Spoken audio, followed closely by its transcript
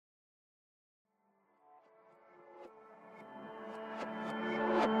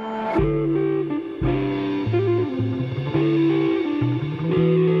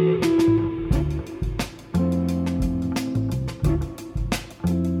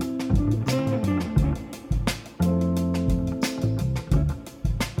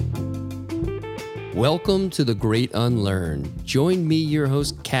Welcome to The Great Unlearn. Join me, your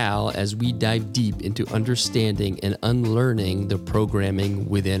host, Cal, as we dive deep into understanding and unlearning the programming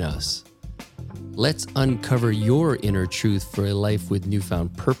within us. Let's uncover your inner truth for a life with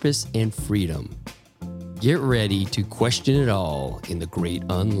newfound purpose and freedom. Get ready to question it all in The Great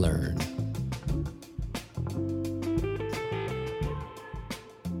Unlearn.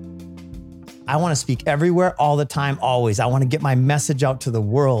 I want to speak everywhere, all the time, always. I want to get my message out to the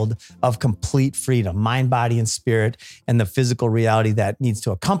world of complete freedom, mind, body, and spirit, and the physical reality that needs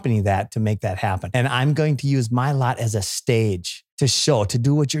to accompany that to make that happen. And I'm going to use my lot as a stage to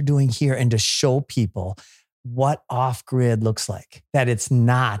do what you're doing here and to show people what off-grid looks like. That it's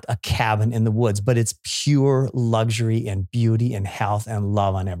not a cabin in the woods, but it's pure luxury and beauty and health and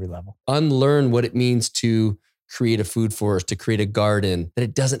love on every level. Unlearn what it means to create a food forest, to create a garden, that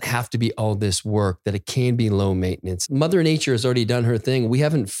it doesn't have to be all this work, that it can be low maintenance. Mother Nature has already done her thing. We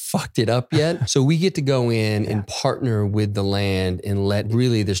haven't fucked it up yet. So we get to go in and partner with the land and let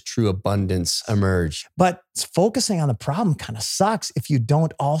really this true abundance emerge. But focusing on the problem kind of sucks if you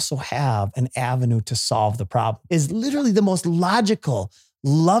don't also have an avenue to solve the problem. Is literally the most logical,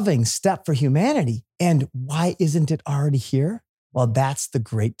 loving step for humanity. And why isn't it already here? Well, that's the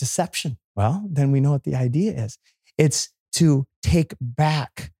great deception. Well, then we know what the idea is. It's to take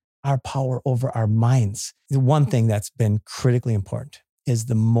back our power over our minds. The one thing that's been critically important is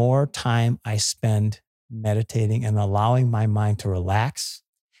the more time I spend meditating and allowing my mind to relax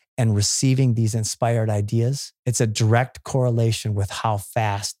and receiving these inspired ideas, it's a direct correlation with how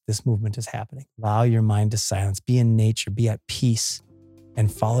fast this movement is happening. Allow your mind to silence, be in nature, be at peace,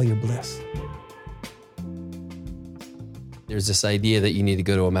 and follow your bliss. There's this idea that you need to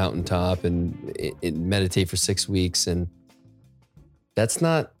go to a mountaintop and meditate for 6 weeks. And that's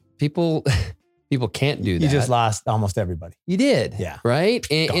not, people can't do that. You just lost almost everybody. You did. Yeah. Right?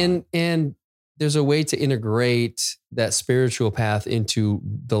 And there's a way to integrate that spiritual path into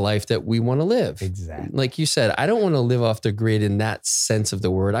the life that we want to live. Exactly. Like you said, I don't want to live off the grid in that sense of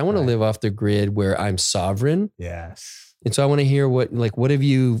the word. I want to live off the grid where I'm sovereign. Yes. And so I want to hear what have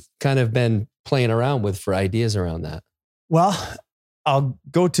you kind of been playing around with for ideas around that? Well, I'll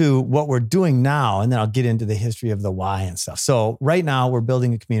go to what we're doing now, and then I'll get into the history of the why and stuff. So right now we're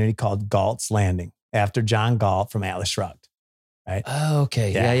building a community called Galt's Landing after John Galt from Atlas Shrugged, right? Oh,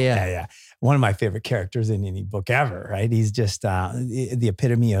 okay. Yeah. One of my favorite characters in any book ever, right? He's just the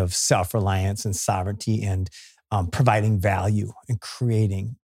epitome of self-reliance and sovereignty and providing value and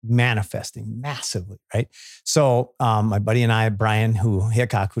creating, manifesting massively, right? So my buddy and I, Brian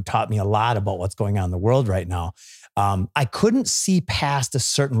Hickok, who taught me a lot about what's going on in the world right now, I couldn't see past a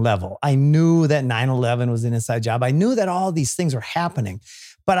certain level. I knew that 9/11 was an inside job. I knew that all these things were happening,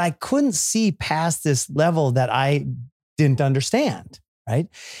 but I couldn't see past this level that I didn't understand, right?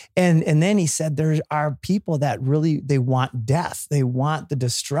 And then he said, there are people that really, they want death. They want the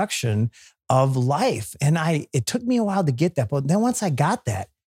destruction of life. And it took me a while to get that. But then once I got that,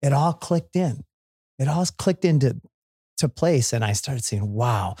 it all clicked in. It all clicked into place. And I started saying,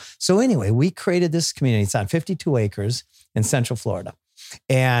 wow. So anyway, we created this community. It's on 52 acres in Central Florida.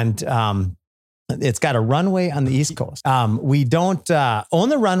 And it's got a runway on the East Coast. We don't own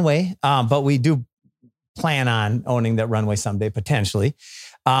the runway, but we do plan on owning that runway someday, potentially.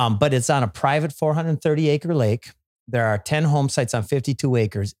 But it's on a private 430 acre lake. There are 10 home sites on 52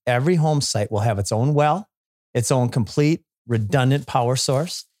 acres. Every home site will have its own well, its own complete redundant power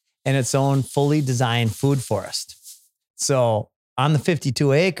source, and its own fully designed food forest. So on the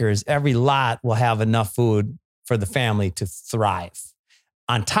 52 acres, every lot will have enough food for the family to thrive.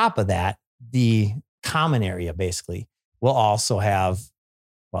 On top of that, the common area basically will also have,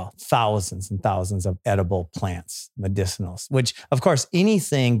 thousands and thousands of edible plants, medicinals, which of course,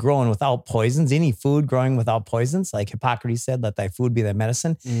 anything growing without poisons, any food growing without poisons, like Hippocrates said, let thy food be thy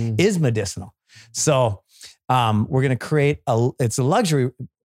medicine, is medicinal. So we're going to create it's a luxury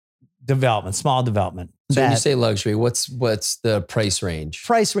development, small development. So when you say luxury, what's the price range?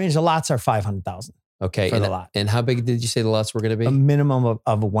 Price range, the lots are $500,000. Okay. For the lot. And how big did you say the lots were going to be? A minimum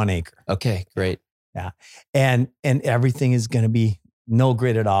of 1 acre. Okay, great. Yeah. And everything is going to be no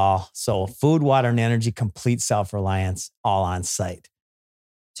grid at all. So food, water, and energy, complete self-reliance, all on site.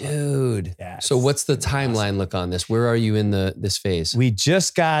 Dude. Yes. So what's the timeline look on this? Where are you in this phase? We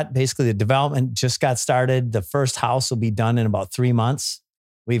just got, basically the development just got started. The first house will be done in about 3 months.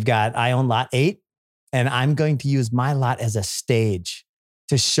 I own lot 8, and I'm going to use my lot as a stage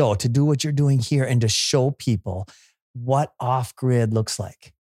to do what you're doing here and to show people what off-grid looks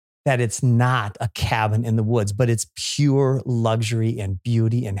like. That it's not a cabin in the woods, but it's pure luxury and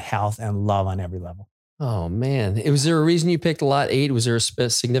beauty and health and love on every level. Oh man. Was there a reason you picked lot 8? Was there a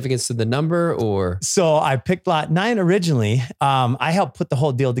significance to the number or? So I picked lot 9 originally. I helped put the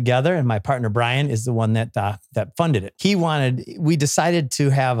whole deal together, and my partner Brian is the one that funded it. We decided to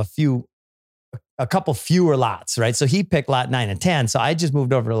have a couple fewer lots, right? So he picked lot 9 and 10. So I just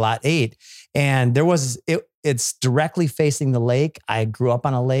moved over to lot 8, and it's directly facing the lake. I grew up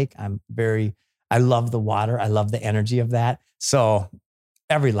on a lake. I love the water. I love the energy of that. So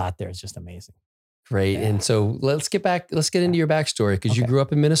every lot there is just amazing. Great. Yeah. And so let's get into your backstory, because you grew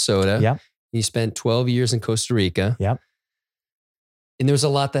up in Minnesota. Yep. You spent 12 years in Costa Rica. Yep. And there was a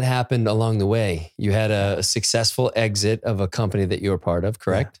lot that happened along the way. You had a successful exit of a company that you were part of,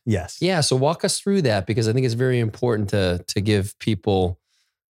 correct? Yeah. Yes. Yeah. So walk us through that, because I think it's very important to give people,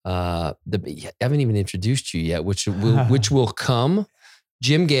 I haven't even introduced you yet, which will come.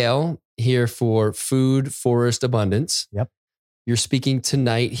 Jim Gale here for Food Forest Abundance. Yep. You're speaking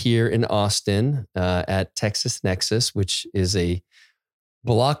tonight here in Austin at Texas Nexus, which is a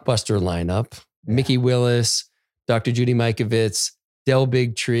blockbuster lineup. Yeah. Mickey Willis, Dr. Judy Mikovits, Del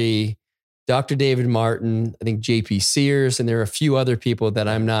Bigtree, Dr. David Martin, I think JP Sears, and there are a few other people that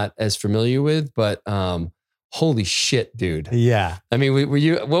I'm not as familiar with, but holy shit, dude. Yeah. I mean,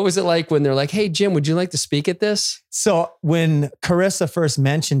 what was it like when they're like, hey, Jim, would you like to speak at this? So when Carissa first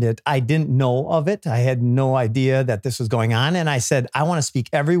mentioned it, I didn't know of it. I had no idea that this was going on. And I said, I want to speak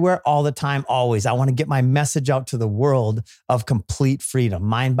everywhere, all the time, always. I want to get my message out to the world of complete freedom,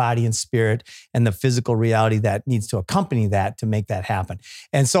 mind, body, and spirit, and the physical reality that needs to accompany that to make that happen.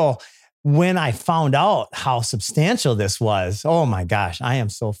 And so when I found out how substantial this was, oh my gosh, I am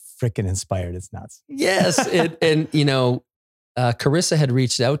so freaking inspired. It's nuts. Yes. And Carissa had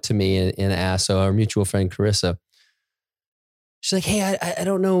reached out to me and asked, so our mutual friend Carissa, she's like, hey, I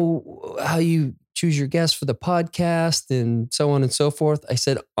don't know how you choose your guests for the podcast and so on and so forth. I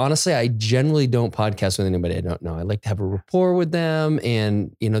said, honestly, I generally don't podcast with anybody I don't know. I like to have a rapport with them.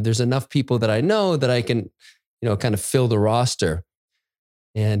 And, there's enough people that I know that I can, kind of fill the roster.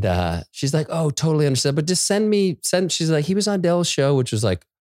 And she's like, oh, totally understand. But just she's like, he was on Del's show, which was like,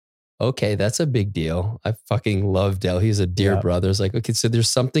 okay, that's a big deal. I fucking love Del. He's a dear brother. It's like, okay, so there's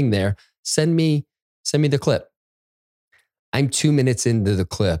something there. Send me the clip. I'm 2 minutes into the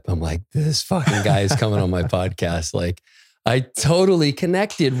clip. I'm like, this fucking guy is coming on my podcast. Like, I totally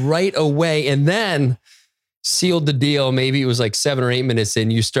connected right away. And then sealed the deal. Maybe it was like 7 or 8 minutes in,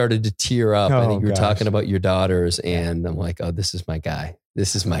 you started to tear up. I think you were talking about your daughters, and I'm like, oh, this is my guy.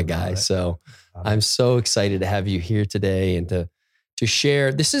 This is my guy. So I'm so excited to have you here today and to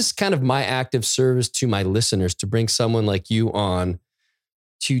share. This is kind of my act of service to my listeners, to bring someone like you on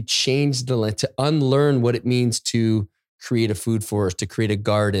to change to unlearn what it means to create a food forest, to create a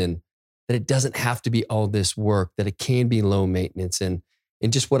garden, that it doesn't have to be all this work, that it can be low maintenance. And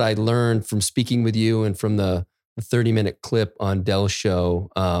just what I learned from speaking with you and from the 30-minute clip on Del's show,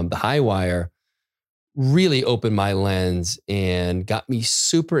 The High Wire, really opened my lens and got me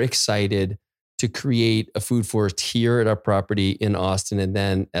super excited to create a food forest here at our property in Austin, and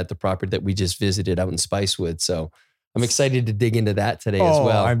then at the property that we just visited out in Spicewood. So I'm excited to dig into that today as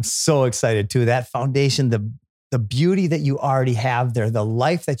well. I'm so excited too. That foundation, the beauty that you already have there, the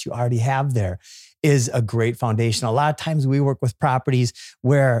life that you already have there, is a great foundation. A lot of times we work with properties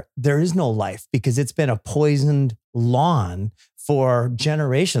where there is no life because it's been a poisoned lawn for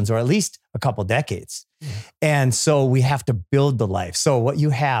generations, or at least a couple decades. And so we have to build the life. So what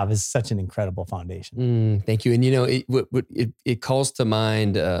you have is such an incredible foundation. Thank you. And it calls to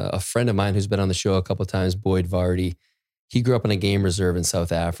mind a friend of mine who's been on the show a couple of times, Boyd Vardy. He grew up in a game reserve in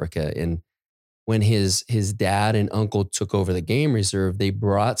South Africa. And when his dad and uncle took over the game reserve, they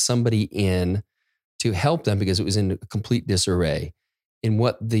brought somebody in to help them because it was in complete disarray. And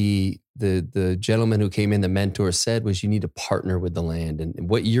what the gentleman who came in, the mentor, said was, you need to partner with the land. And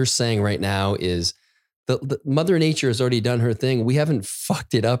what you're saying right now is the Mother Nature has already done her thing. We haven't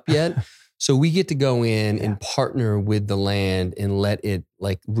fucked it up yet. So we get to go in and partner with the land and let it,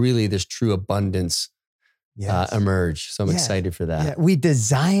 like, really this true abundance emerge. So I'm excited for that. Yeah. We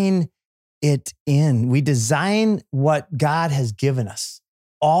design it in. We design what God has given us.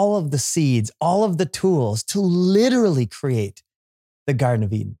 All of the seeds, all of the tools to literally create the Garden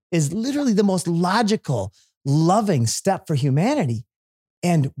of Eden is literally the most logical, loving step for humanity.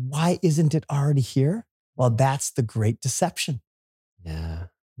 And why isn't it already here? Well, that's the great deception. Yeah.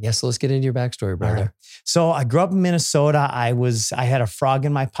 So let's get into your backstory, brother. Right. So I grew up in Minnesota. I had a frog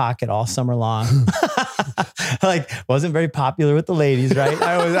in my pocket all summer long. Like, wasn't very popular with the ladies, right?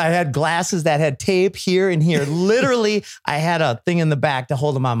 I had glasses that had tape here and here. Literally, I had a thing in the back to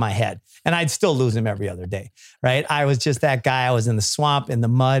hold them on my head. And I'd still lose them every other day, right? I was just that guy. I was in the swamp, in the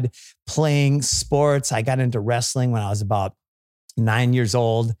mud, playing sports. I got into wrestling when I was about 9 years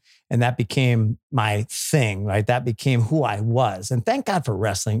old. And that became my thing, right? That became who I was. And thank God for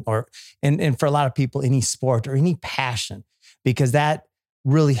wrestling and for a lot of people, any sport or any passion, because that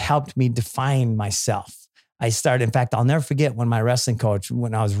really helped me define myself. I started, in fact, I'll never forget when my wrestling coach,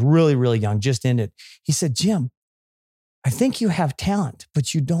 when I was really, really young, just ended, he said, Jim, I think you have talent,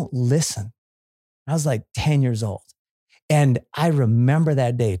 but you don't listen. I was like 10 years old. And I remember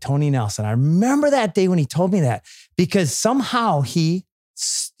that day, Tony Nelson, I remember that day when he told me that, because somehow he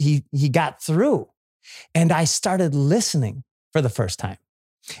got through and I started listening for the first time.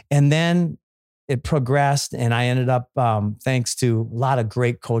 And then it progressed and I ended up, thanks to a lot of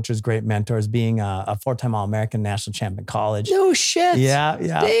great coaches, great mentors, being a 4-time All-American national champion college. No shit. Yeah.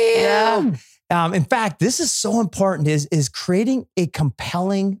 Damn. Yeah. In fact, this is so important is creating a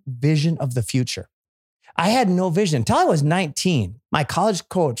compelling vision of the future. I had no vision until I was 19. My college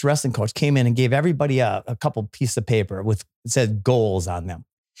coach, wrestling coach, came in and gave everybody a couple pieces of paper with it said goals on them.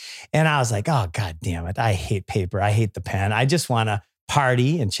 And I was like, oh, God damn it. I hate paper. I hate the pen. I just want to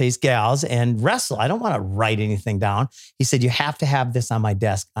party and chase gals and wrestle. I don't want to write anything down. He said, you have to have this on my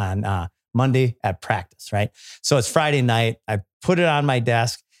desk on Monday at practice, right? So it's Friday night. I put it on my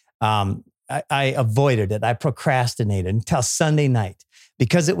desk. I avoided it. I procrastinated until Sunday night.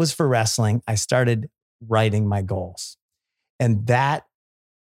 Because it was for wrestling, I started writing my goals. And that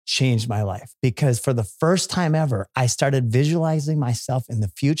changed my life because for the first time ever, I started visualizing myself in the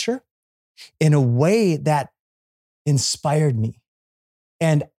future in a way that inspired me.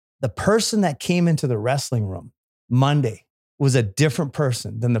 And the person that came into the wrestling room Monday was a different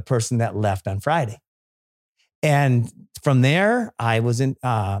person than the person that left on Friday. And from there, I was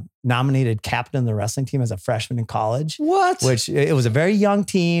nominated captain of the wrestling team as a freshman in college. What? Which it was a very young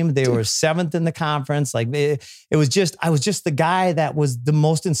team. They were 7th in the conference. Like I was just the guy that was the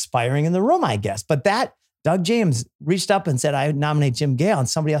most inspiring in the room, I guess. But that Doug James reached up and said, I would nominate Jim Gale, and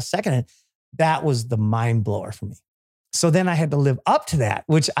somebody else seconded. That was the mind blower for me. So then I had to live up to that,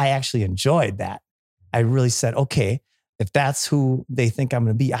 which I actually enjoyed that. I really said, okay, if that's who they think I'm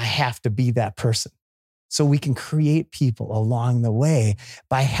going to be, I have to be that person. So we can create people along the way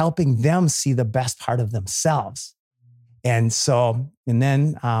by helping them see the best part of themselves. And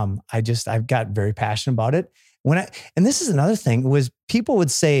then I've got very passionate about it. And this is another thing was people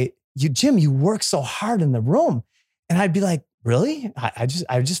would say, Jim, you work so hard in the room. And I'd be like, really? I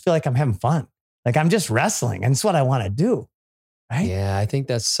just feel like I'm having fun. Like I'm just wrestling and it's what I want to do. Right? Yeah, I think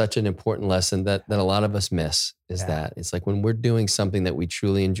that's such an important lesson that a lot of us miss is that it's like when we're doing something that we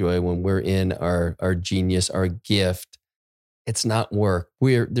truly enjoy, when we're in our genius, our gift, it's not work.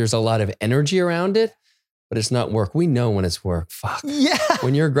 There's a lot of energy around it, but it's not work. We know when it's work. Fuck. Yeah.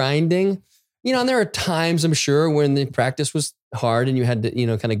 When you're grinding, and there are times I'm sure when the practice was hard and you had to,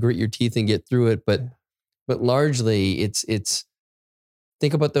 kind of grit your teeth and get through it. But largely it's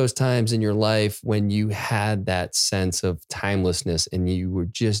think about those times in your life when you had that sense of timelessness and you were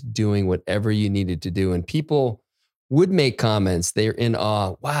just doing whatever you needed to do. And people would make comments. They're in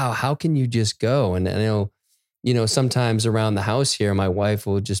awe. Wow, how can you just go? And I know, sometimes around the house here, my wife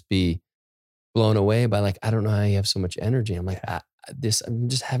will just be blown away by like, I don't know how you have so much energy. I'm like, I'm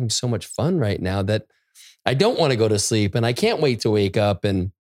just having so much fun right now that I don't want to go to sleep and I can't wait to wake up.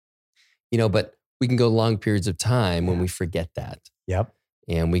 And, but we can go long periods of time when we forget that. Yep.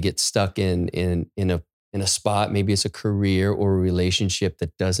 And we get stuck in a spot, maybe it's a career or a relationship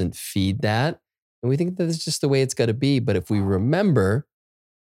that doesn't feed that. And we think that it's just the way it's got to be. But if we remember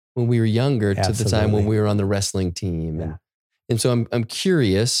when we were younger to the time when we were on the wrestling team. And so I'm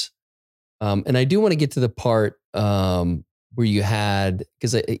curious, and I do want to get to the part where you had,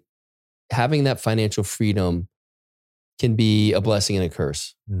 because having that financial freedom can be a blessing and a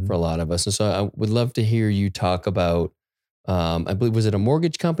curse for a lot of us. And so I would love to hear you talk about, I believe, was it a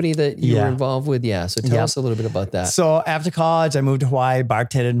mortgage company that you were involved with? Yeah. So tell us a little bit about that. So after college, I moved to Hawaii,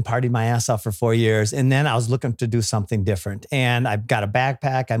 bartended and partied my ass off for 4 years. And then I was looking to do something different. And I got a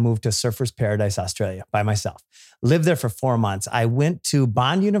backpack. I moved to Surfers Paradise, Australia by myself. Lived there for 4 months. I went to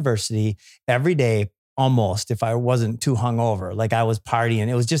Bond University every day, almost, if I wasn't too hungover. Like I was partying.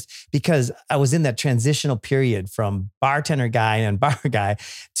 It was just because I was in that transitional period from bartender guy and bar guy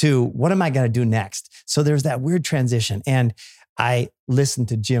to what am I going to do next? So there's that weird transition. And I listened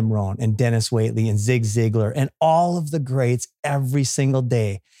to Jim Rohn and Dennis Waitley and Zig Ziglar and all of the greats every single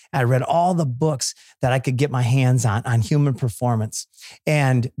day. I read all the books that I could get my hands on human performance.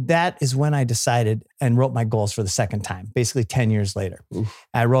 And that is when I decided and wrote my goals for the second time, basically 10 years later. Oof.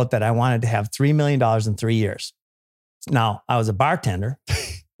 I wrote that I wanted to have $3 million in 3 years. Now, I was a bartender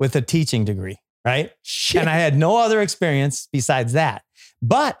with a teaching degree, right? Shit. And I had no other experience besides that.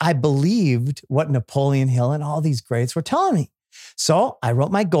 But I believed what Napoleon Hill and all these greats were telling me. So I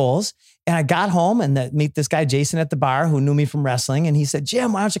wrote my goals and I got home and meet this guy, Jason, at the bar who knew me from wrestling. And he said,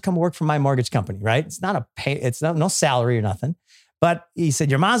 Jim, why don't you come work for my mortgage company, right? It's not a pay, it's no salary or nothing. But he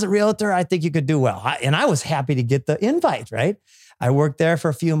said, your mom's a realtor. I think you could do well. And I was happy to get the invite, right? I worked there for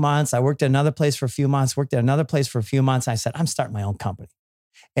a few months. I worked at another place for a few months, worked at another place for a few months. I said, I'm starting my own company.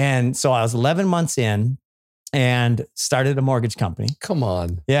 And so I was 11 months in and started a mortgage company. Come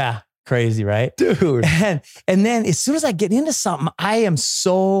on. Yeah. Crazy, right? Dude. And then as soon as I get into something,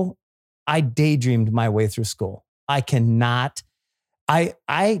 I daydreamed my way through school. I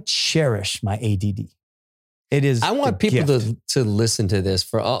cherish my ADD. It is. I want people to listen to this.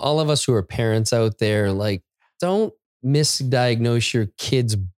 For all of us who are parents out there, like, don't misdiagnose your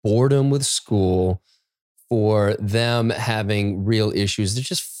kids' boredom with school for them having real issues. They're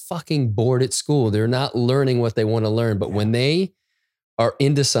just fucking bored at school. They're not learning what they want to learn. But when they are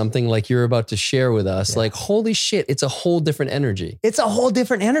into something like you're about to share with us, like, holy shit, it's a whole different energy. It's a whole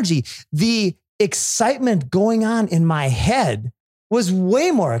different energy. The excitement going on in my head was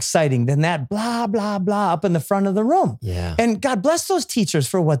way more exciting than that blah, blah, blah up in the front of the room. Yeah. And God bless those teachers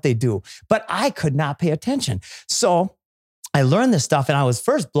for what they do. But I could not pay attention. So I learned this stuff and I was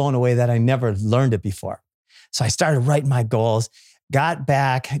first blown away that I never learned it before. So I started writing my goals, got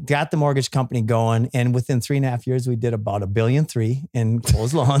the mortgage company going. And within 3.5 years, we did about $1.3 billion in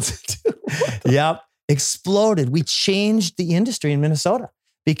closed loans. Yep. Exploded. We changed the industry in Minnesota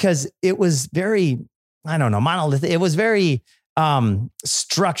because it was very, monolithic. It was very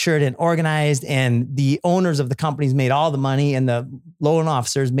structured and organized, and the owners of the companies made all the money and the loan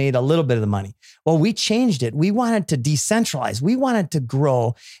officers made a little bit of the money. Well, we changed it. We wanted to decentralize. We wanted to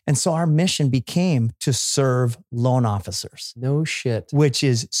grow. And so our mission became to serve loan officers. No shit. Which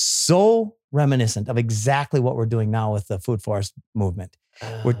is so reminiscent of exactly what we're doing now with the food forest movement.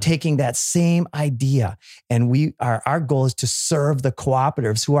 We're taking that same idea and our goal is to serve the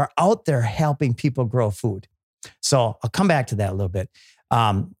cooperatives who are out there helping people grow food. So I'll come back to that a little bit.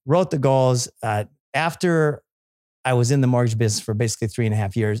 Wrote the goals. After I was in the mortgage business for basically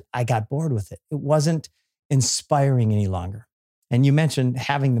 3.5 years, I got bored with it. It wasn't inspiring any longer. And you mentioned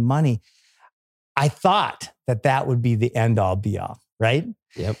having the money. I thought that would be the end all be all, right?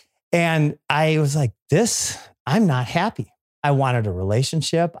 Yep. And I was like, I'm not happy. I wanted a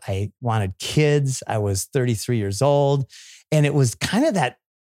relationship. I wanted kids. I was 33 years old. And it was kind of that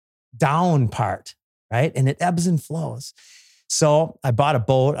down part, right? And it ebbs and flows. So I bought a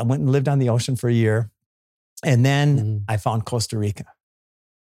boat. I went and lived on the ocean for a year. And then I found Costa Rica.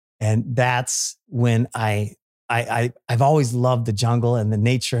 And that's when I've always loved the jungle and the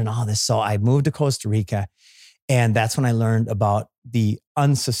nature and all this. So I moved to Costa Rica. And that's when I learned about the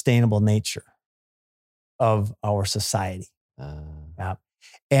unsustainable nature of our society. Yeah.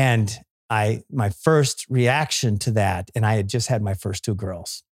 And my first reaction to that, and I had just had my first 2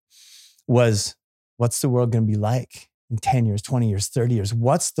 girls, was, what's the world going to be like in 10 years, 20 years, 30 years?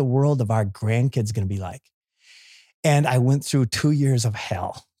 What's the world of our grandkids going to be like? And I went through 2 years of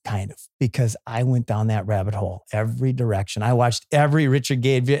hell, kind of, because I went down that rabbit hole every direction. I watched every Richard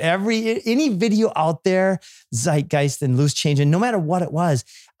Gale video, any video out there, Zeitgeist and Loose Change. And no matter what it was,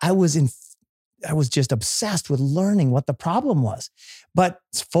 I was just obsessed with learning what the problem was. But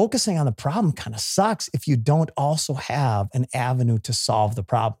focusing on the problem kind of sucks if you don't also have an avenue to solve the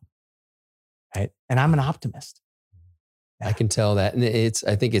problem. Right. And I'm an optimist. Yeah. I can tell that. And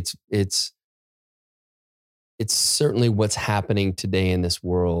I think it's certainly what's happening today in this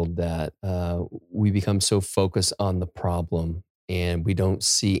world that we become so focused on the problem and we don't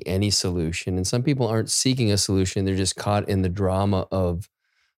see any solution. And some people aren't seeking a solution. They're just caught in the drama of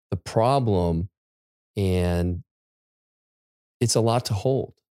the problem. And it's a lot to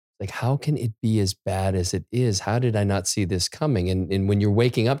hold. Like, how can it be as bad as it is? How did I not see this coming? And when you're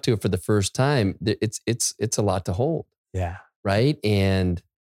waking up to it for the first time, it's a lot to hold. Yeah. Right. And,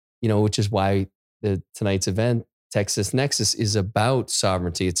 which is why tonight's event, Texas Nexus, is about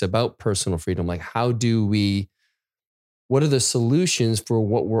sovereignty. It's about personal freedom. Like, what are the solutions for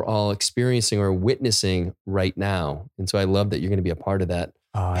what we're all experiencing or witnessing right now? And so I love that you're going to be a part of that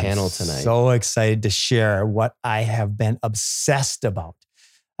panel tonight. So excited to share what I have been obsessed about.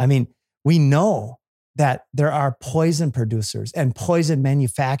 I mean, we know that there are poison producers and poison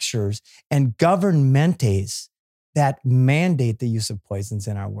manufacturers and governmentes that mandate the use of poisons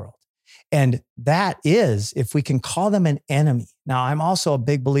in our world. And that is, if we can call them an enemy. Now, I'm also a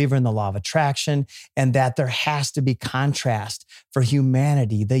big believer in the law of attraction and that there has to be contrast for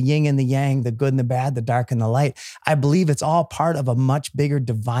humanity, the yin and the yang, the good and the bad, the dark and the light. I believe it's all part of a much bigger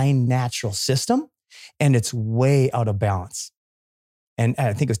divine natural system, and it's way out of balance. And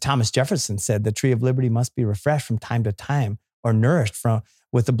I think it was Thomas Jefferson said the tree of liberty must be refreshed from time to time or nourished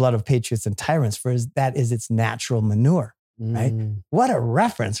with the blood of patriots and tyrants, for that is its natural manure. Right? What a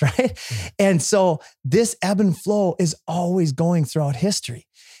reference, right? And so this ebb and flow is always going throughout history,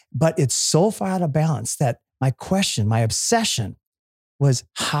 but it's so far out of balance that my question, my obsession was,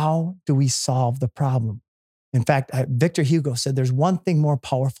 how do we solve the problem? In fact, Victor Hugo said there's one thing more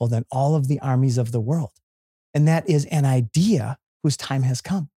powerful than all of the armies of the world, and that is an idea whose time has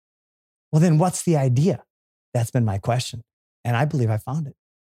come. Well, then what's the idea? That's been my question. And I believe I found it.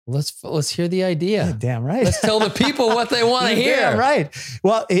 Let's hear the idea. Yeah, damn right. Let's tell the people what they want to hear. Damn right.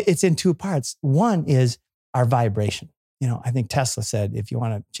 Well, it's in two parts. One is our vibration. I think Tesla said, if you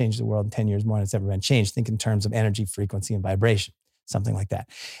want to change the world in 10 years more than it's ever been changed, think in terms of energy, frequency, and vibration, something like that.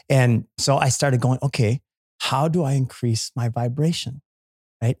 And so I started going, okay, how do I increase my vibration?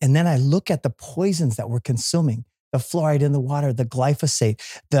 Right. And then I look at the poisons that we're consuming, the fluoride in the water, the glyphosate,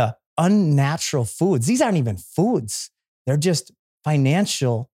 the unnatural foods. These aren't even foods. They're just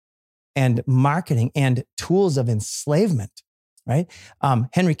financial and marketing and tools of enslavement, right?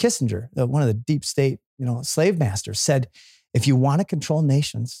 Henry Kissinger, one of the deep state, slave masters, said, if you want to control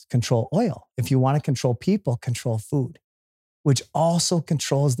nations, control oil. If you want to control people, control food, which also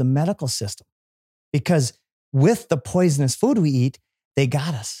controls the medical system. Because with the poisonous food we eat, they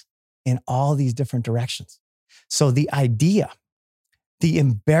got us in all these different directions. So the idea, the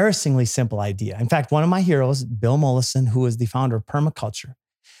embarrassingly simple idea. In fact, one of my heroes, Bill Mollison, who is the founder of permaculture,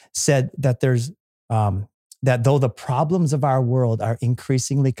 said that that though the problems of our world are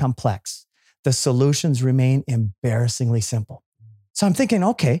increasingly complex, the solutions remain embarrassingly simple. So I'm thinking,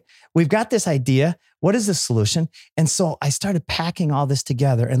 okay, we've got this idea. What is the solution? And so I started packing all this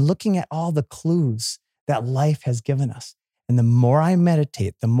together and looking at all the clues that life has given us. And the more I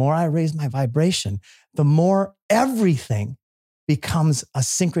meditate, the more I raise my vibration, the more everything becomes a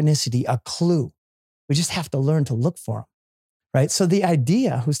synchronicity, a clue. We just have to learn to look for them. Right? So the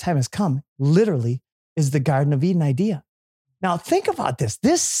idea whose time has come literally is the Garden of Eden idea. Now think about this.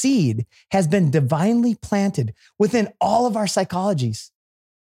 This seed has been divinely planted within all of our psychologies.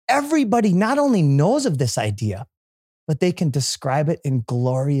 Everybody not only knows of this idea, but they can describe it in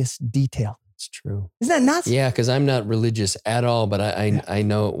glorious detail. It's true. Isn't that nuts? Yeah, because I'm not religious at all, but I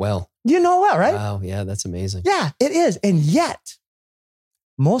know it well. You know it well, right? Wow, yeah, that's amazing. Yeah, it is. And yet,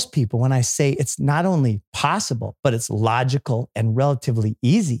 most people, when I say it's not only possible, but it's logical and relatively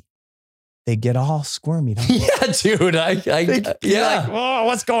easy, they get all squirmy, don't they? Yeah, dude. Like, oh,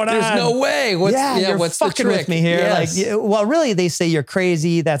 what's going on? There's no way. You're what's fucking the trick? with me here. Yes. Well, really, they say you're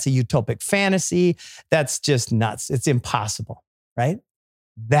crazy. That's a utopic fantasy. That's just nuts. It's impossible, right?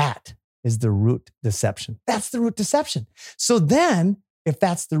 That is the root deception. That's the root deception. So then, if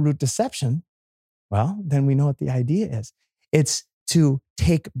that's the root deception, well, then we know what the idea is. It's to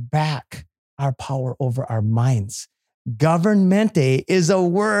take back our power over our minds. Governmente is a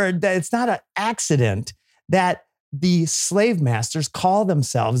word that it's not an accident that the slave masters call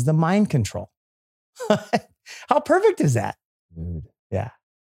themselves the mind control. How perfect is that? Dude. Yeah.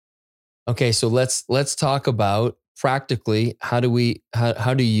 Okay, so let's talk about practically how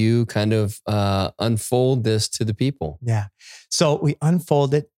do you kind of unfold this to the people? Yeah. So we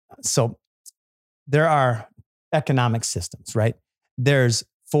unfold it. So there are economic systems, right? There's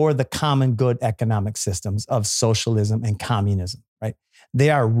for the common good economic systems of socialism and communism, right? They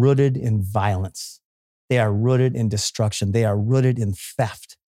are rooted in violence. They are rooted in destruction. They are rooted in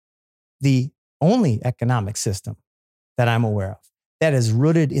theft. The only economic system that I'm aware of that is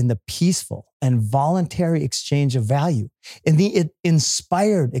rooted in the peaceful and voluntary exchange of value, in the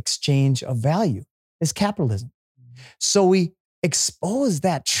inspired exchange of value, is capitalism. So we expose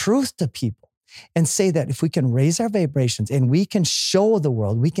that truth to people and say that if we can raise our vibrations and we can show the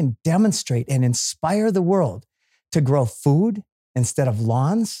world, we can demonstrate and inspire the world to grow food instead of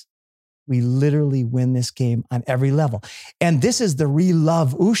lawns, we literally win this game on every level. And this is the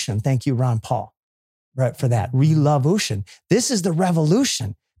revolution. Thank you, Ron Paul, right, for that. Revolution. This is the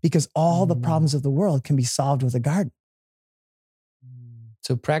revolution because all the problems of the world can be solved with a garden.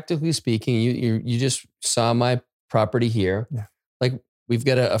 So practically speaking, you just saw my property here. Yeah. Like we've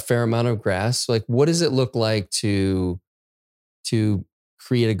got a fair amount of grass. Like what does it look like to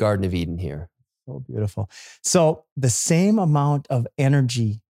create a Garden of Eden here? So beautiful. So the same amount of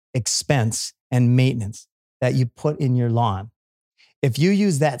energy, expense, and maintenance that you put in your lawn, if you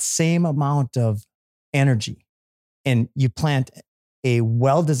use that same amount of energy and you plant a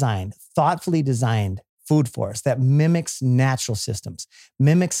well-designed, thoughtfully designed food forest that mimics natural systems,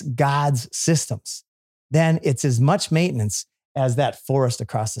 mimics God's systems, then it's as much maintenance as that forest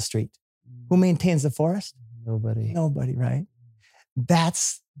across the street. Who maintains the forest? Nobody. Nobody, right?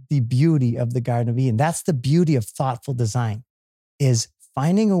 That's the beauty of the Garden of Eden. That's the beauty of thoughtful design, is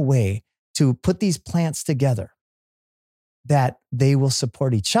finding a way to put these plants together that they will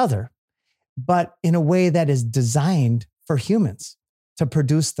support each other, but in a way that is designed for humans to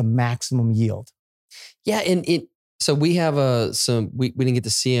produce the maximum yield. Yeah. And so we have we didn't get to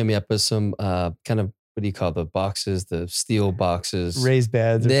see them yet, but some kind of, what do you call the boxes, the steel boxes? Raised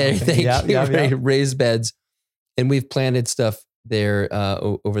beds. Thank you. Raised beds. And we've planted stuff there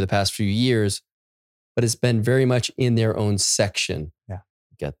over the past few years, but it's been very much in their own section. Yeah.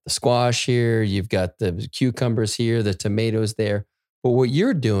 You got the squash here, you've got the cucumbers here, the tomatoes there. But what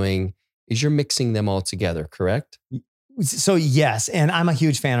you're doing is you're mixing them all together, correct? So yes, and I'm a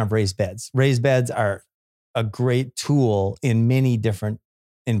huge fan of raised beds. Raised beds are a great tool in many different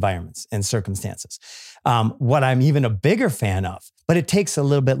environments and circumstances. What I'm even a bigger fan of, but it takes a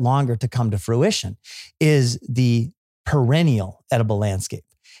little bit longer to come to fruition, is the perennial edible landscape.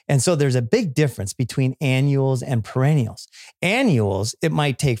 And so there's a big difference between annuals and perennials. Annuals, it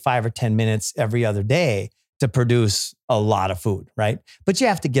might take 5 or 10 minutes every other day to produce a lot of food, right? But you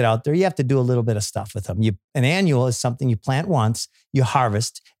have to get out there. You have to do a little bit of stuff with them. An annual is something you plant once, you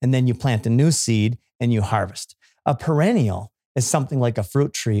harvest, and then you plant a new seed and you harvest. A perennial is something like a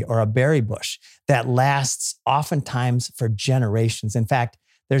fruit tree or a berry bush that lasts oftentimes for generations. In fact,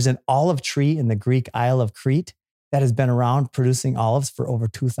 there's an olive tree in the Greek Isle of Crete that has been around producing olives for over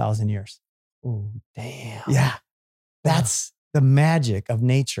 2,000 years. Oh, damn. Yeah. That's the magic of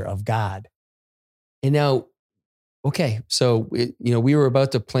nature, of God. And now, okay, so we were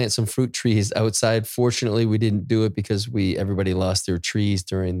about to plant some fruit trees outside. Fortunately, we didn't do it because everybody lost their trees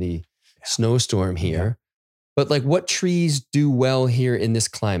during the snowstorm here. Yeah. But like, what trees do well here in this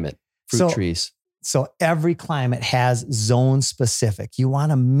climate? Fruit trees. So every climate has zone specific. You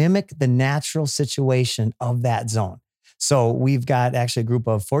want to mimic the natural situation of that zone. So we've got actually a group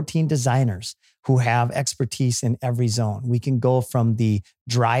of 14 designers who have expertise in every zone. We can go from the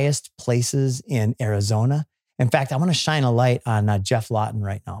driest places in Arizona. In fact, I want to shine a light on Jeff Lawton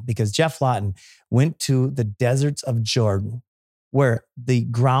right now, because Jeff Lawton went to the deserts of Jordan, where the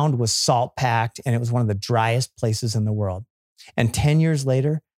ground was salt packed and it was one of the driest places in the world. And 10 years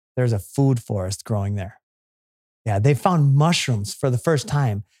later, there's a food forest growing there. Yeah, they found mushrooms for the first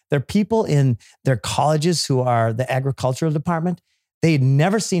time. There are people in their colleges who are the agricultural department. They'd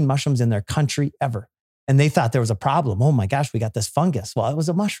never seen mushrooms in their country ever. And they thought there was a problem. Oh my gosh, we got this fungus. Well, it was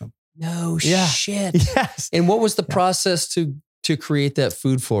a mushroom. No shit. Yes. And what was the process to create that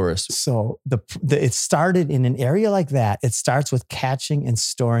food forest? So it started in an area like that. It starts with catching and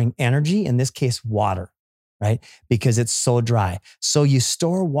storing energy, in this case, water, right? Because it's so dry. So you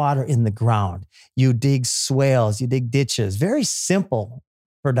store water in the ground. You dig swales, you dig ditches. Very simple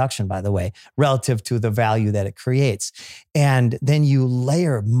production, by the way, relative to the value that it creates. And then you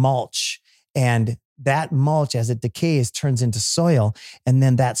layer mulch, and that mulch, as it decays, turns into soil. And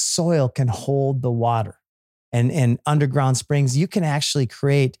then that soil can hold the water. And underground springs, you can actually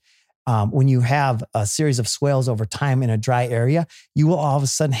create, when you have a series of swales over time in a dry area, you will all of a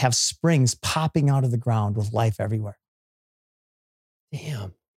sudden have springs popping out of the ground with life everywhere.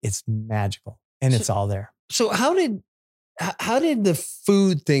 Damn. It's magical. And it's all there. So how did the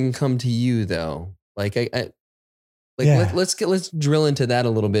food thing come to you though? Like let's drill into that a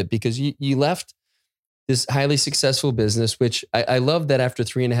little bit, because you left this highly successful business, which I love that after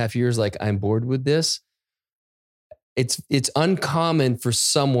 3.5 years, like, I'm bored with this. It's uncommon for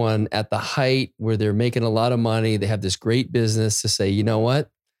someone at the height where they're making a lot of money, they have this great business, to say, you know what,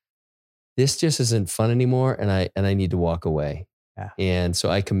 this just isn't fun anymore, and I need to walk away. Yeah. And so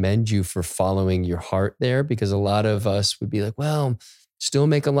I commend you for following your heart there, because a lot of us would be like, well, still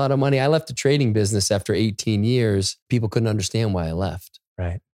make a lot of money. I left the trading business after 18 years. People couldn't understand why I left.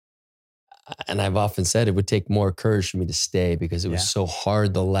 Right. And I've often said it would take more courage for me to stay, because it was so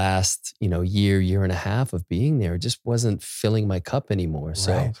hard the last, year and a half of being there. It just wasn't filling my cup anymore.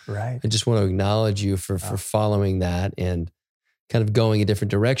 So right. I just want to acknowledge you for following that and kind of going a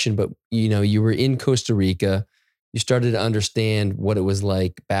different direction. But, you were in Costa Rica. You started to understand what it was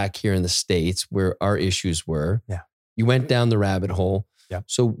like back here in the States, where our issues were. Yeah. You went down the rabbit hole. Yeah.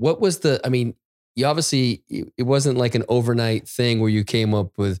 So what was you obviously, it wasn't like an overnight thing where you came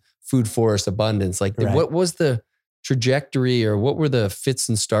up with food forest abundance. Like, what was the trajectory, or what were the fits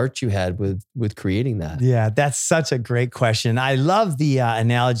and starts you had with creating that? Yeah, that's such a great question. I love the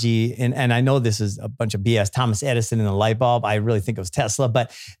analogy, and I know this is a bunch of BS. Thomas Edison and the light bulb. I really think it was Tesla,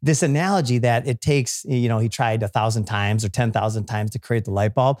 but this analogy that it takes, he tried 1,000 times or 10,000 times to create the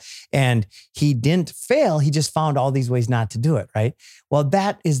light bulb, and he didn't fail. He just found all these ways not to do it, right? Well,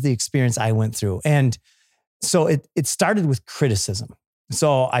 that is the experience I went through. And so it started with criticism.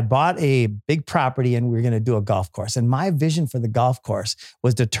 So I bought a big property and we were going to do a golf course. And my vision for the golf course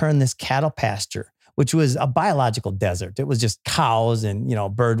was to turn this cattle pasture, which was a biological desert. It was just cows and,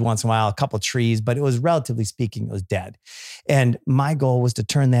 bird once in a while, a couple trees, but it was, relatively speaking, it was dead. And my goal was to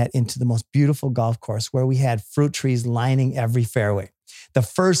turn that into the most beautiful golf course where we had fruit trees lining every fairway. The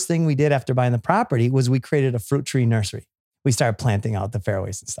first thing we did after buying the property was we created a fruit tree nursery. We started planting out the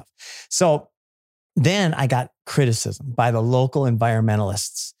fairways and stuff. So then I got criticism by the local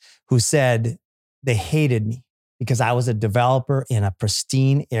environmentalists who said they hated me because I was a developer in a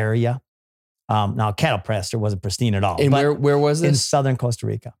pristine area. Now, cattle pasture wasn't pristine at all. And where was this? In southern Costa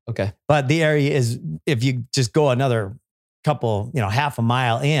Rica. Okay. But the area is, if you just go another couple, half a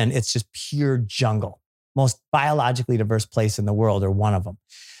mile in, it's just pure jungle. Most biologically diverse place in the world, or one of them.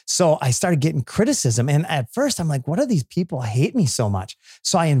 So I started getting criticism. And at first I'm like, what do these people hate me so much?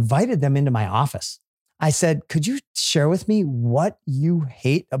 So I invited them into my office. I said, could you share with me what you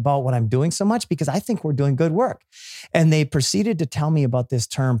hate about what I'm doing so much? Because I think we're doing good work. And they proceeded to tell me about this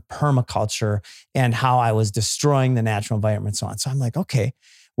term permaculture and how I was destroying the natural environment and so on. So I'm like, okay,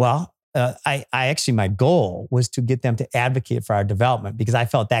 well, I actually, my goal was to get them to advocate for our development because I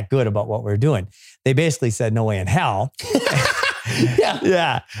felt that good about what we were doing. They basically said, no way in hell.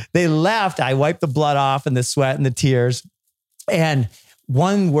 Yeah. They left. I wiped the blood off and the sweat and the tears. And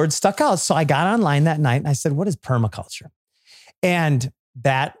one word stuck out. So I got online that night and I said, what is permaculture? And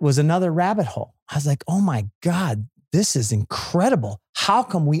that was another rabbit hole. I was like, oh my God, this is incredible. How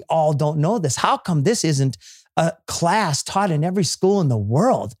come we all don't know this? How come this isn't a class taught in every school in the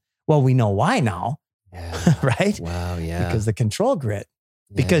world? Well, we know why now, right? Wow, yeah. Because the control grid,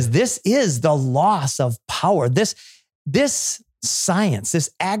 because this is the loss of power. This science, this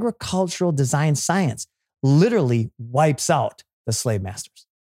agricultural design science literally wipes out the slave masters.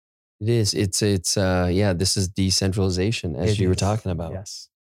 It is. This is decentralization, as you were talking about. Yes.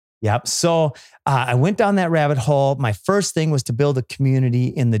 Yep. So I went down that rabbit hole. My first thing was to build a community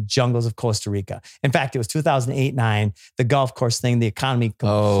in the jungles of Costa Rica. In fact, it was 2008-9, the golf course thing, the economy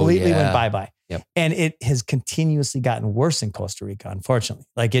completely went bye-bye. Yep. And it has continuously gotten worse in Costa Rica, unfortunately.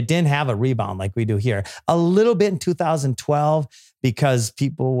 Like, it didn't have a rebound like we do here. A little bit in 2012 because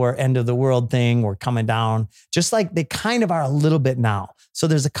people were end of the world thing, were coming down, just like they kind of are a little bit now. So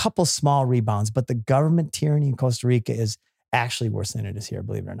there's a couple small rebounds, but the government tyranny in Costa Rica is actually worse than it is here,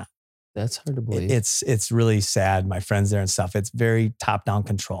 believe it or not. That's hard to believe. It's really sad. My friends there and stuff. It's very top-down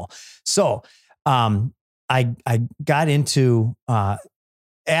control. So I got into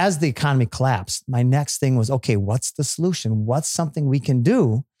as the economy collapsed, my next thing was, okay, what's the solution? What's something we can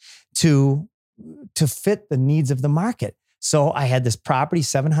do to fit the needs of the market? So I had this property,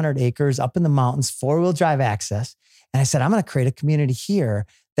 700 acres up in the mountains, 4-wheel drive access. And I said, I'm going to create a community here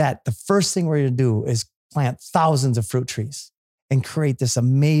that the first thing we're going to do is plant thousands of fruit trees and create this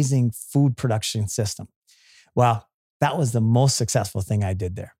amazing food production system. Well, that was the most successful thing I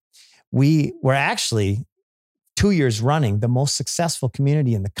did there. We were actually 2 years running the most successful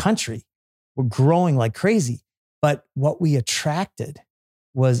community in the country. We're growing like crazy. But what we attracted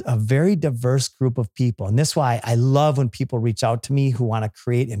was a very diverse group of people. And this is why I love when people reach out to me who want to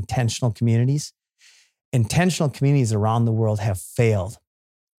create intentional communities. Intentional communities around the world have failed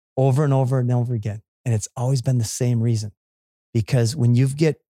over and over and over again. And it's always been the same reason. Because when you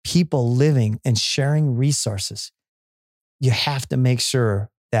get people living and sharing resources, you have to make sure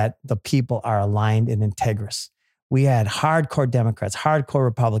that the people are aligned and integrous. We had hardcore Democrats, hardcore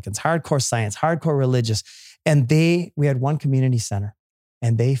Republicans, hardcore science, hardcore religious. And we had one community center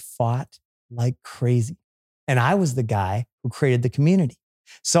and they fought like crazy. And I was the guy who created the community.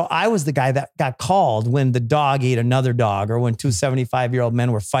 So I was the guy that got called when the dog ate another dog, or when two 75-year-old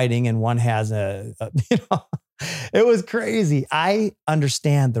men were fighting and one has it was crazy. I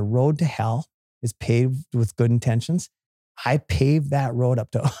understand the road to hell is paved with good intentions. I paved that road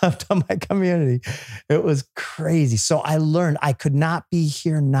up to my community. It was crazy. So I learned I could not be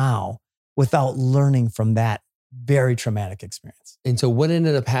here now without learning from that very traumatic experience. And so what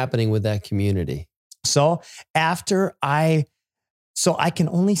ended up happening with that community? So I can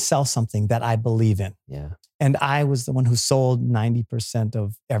only sell something that I believe in. Yeah. And I was the one who sold 90%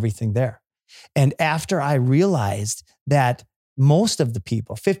 of everything there. And after I realized that most of the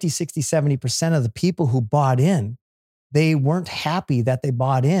people, 50, 60, 70% of the people who bought in they weren't happy that they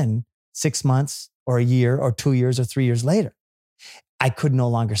bought in 6 months or a year or 2 years or 3 years later. I could no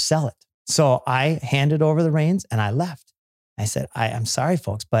longer sell it. So I handed over the reins and I left. I said, I'm sorry,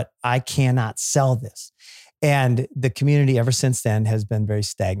 folks, but I cannot sell this. And the community ever since then has been very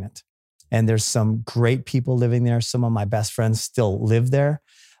stagnant. And there's some great people living there. Some of my best friends still live there.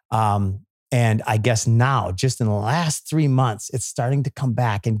 And I guess now, just in the last 3 months, it's starting to come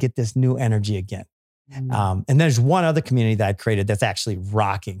back and get this new energy again. And there's one other community that I created that's actually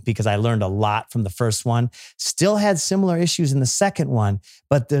rocking because I learned a lot from the first one. Still had similar issues in the second one,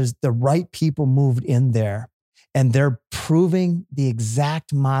 but there's the right people moved in there and they're proving the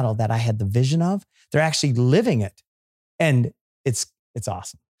exact model that I had the vision of. They're actually living it. And it's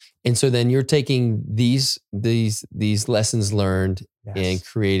awesome. And so then you're taking these lessons learned and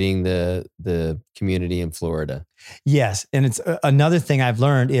creating the community in Florida. Yes. And it's another thing I've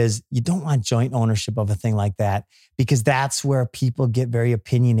learned is you don't want joint ownership of a thing like that because that's where people get very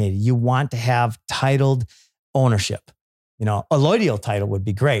opinionated. You want to have titled ownership. You know, a alloidial title would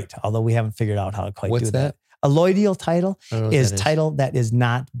be great, although we haven't figured out how to quite do that. Alloidial title is title that is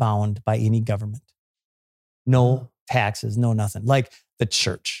not bound by any government. No taxes, no nothing. Like the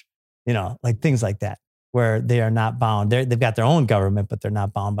church, you know, like things like that, where they are not bound. They've got their own government, but they're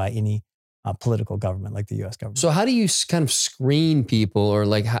not bound by any political government like the U.S. government. So how do you kind of screen people or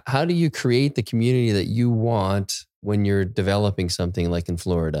like, how do you create the community that you want when you're developing something like in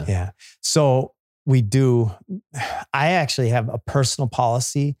Florida? Yeah. So I actually have a personal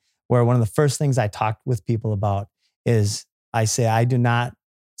policy where one of the first things I talk with people about is I say, I do not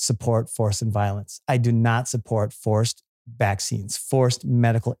support force and violence. I do not support forced vaccines, forced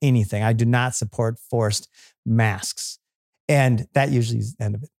medical anything. I do not support forced masks. And that usually is the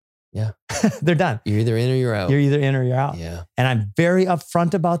end of it. Yeah. They're done. You're either in or you're out. You're either in or you're out. Yeah. And I'm very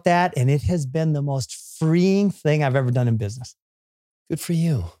upfront about that. And it has been the most freeing thing I've ever done in business. Good for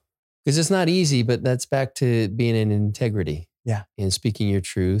you. Because it's not easy, but that's back to being in integrity. Yeah. And speaking your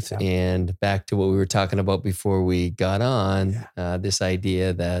truth. Yeah. And back to what we were talking about before we got on, this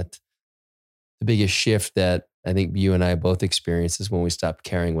idea that the biggest shift that I think you and I both experienced is when we stopped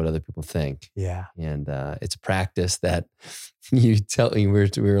caring what other people think. Yeah. And it's a practice that we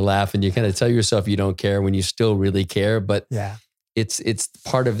were laughing. You kind of tell yourself you don't care when you still really care, but it's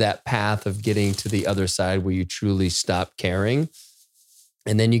part of that path of getting to the other side where you truly stop caring.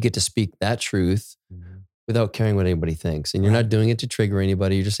 And then you get to speak that truth without caring what anybody thinks. And you're not doing it to trigger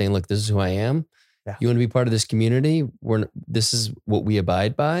anybody. You're just saying, look, this is who I am. Yeah. You want to be part of this community? This is what we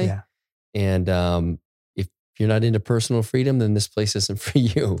abide by. Yeah. And if you're not into personal freedom, then this place isn't for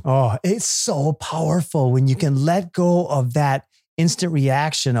you. Oh, it's so powerful when you can let go of that instant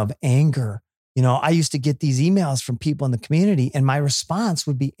reaction of anger. You know, I used to get these emails from people in the community and my response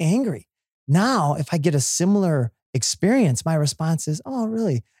would be angry. Now, if I get a similar experience, my response is, oh,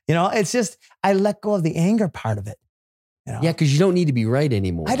 really? You know, it's just, I let go of the anger part of it. You know? Yeah, because you don't need to be right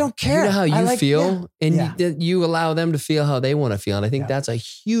anymore. I don't care. You know how you feel, and you allow them to feel how they want to feel. And I think that's a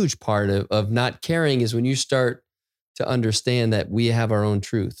huge part of not caring is when you start to understand that we have our own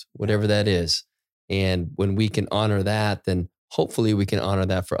truth, whatever that is. And when we can honor that, then hopefully we can honor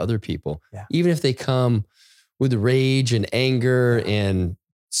that for other people. Yeah. Even if they come with rage and anger and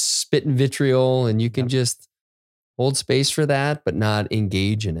spit and vitriol, and you can just hold space for that, but not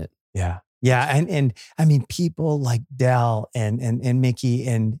engage in it. Yeah. Yeah. And I mean, people like Dell and Mickey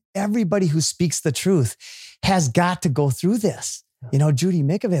and everybody who speaks the truth has got to go through this. You know, Judy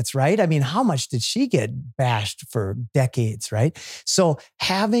Mikovits, right? I mean, how much did she get bashed for decades, right? So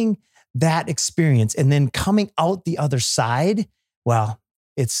having that experience and then coming out the other side, well,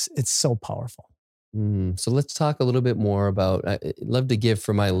 it's so powerful. So let's talk a little bit more about, I'd love to give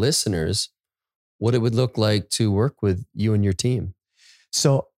for my listeners what it would look like to work with you and your team.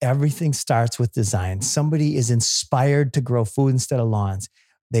 So everything starts with design. Somebody is inspired to grow food instead of lawns.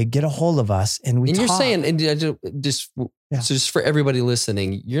 They get a hold of us and we talk. You're saying, and just for everybody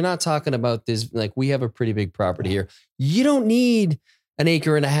listening, you're not talking about this, like we have a pretty big property here. You don't need an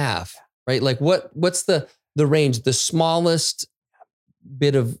acre and a half, right? Like what's the range, the smallest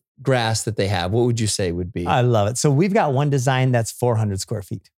bit of grass that they have? What would you say would be? I love it. So we've got one design that's 400 square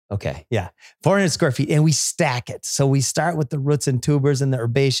feet. Okay. Yeah. 400 square feet. And we stack it. So we start with the roots and tubers and the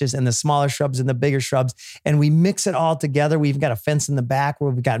herbaceous and the smaller shrubs and the bigger shrubs. And we mix it all together. We've got a fence in the back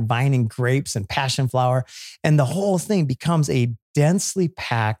where we've got vine and grapes and passion flower. And the whole thing becomes a densely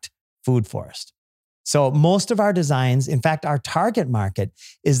packed food forest. So most of our designs, in fact, our target market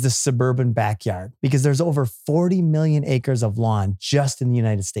is the suburban backyard because there's over 40 million acres of lawn just in the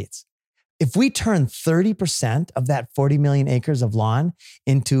United States. If we turn 30% of that 40 million acres of lawn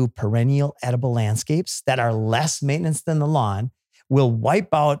into perennial edible landscapes that are less maintenance than the lawn, we'll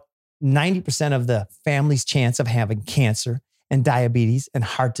wipe out 90% of the family's chance of having cancer and diabetes and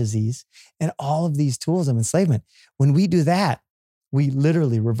heart disease and all of these tools of enslavement. When we do that, we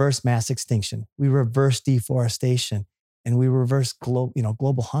literally reverse mass extinction, we reverse deforestation, and we reverse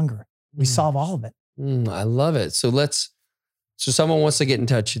global hunger. We solve all of it. I love it. So someone wants to get in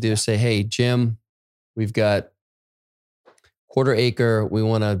touch with you, say, hey, Jim, we've got 1/4 acre. We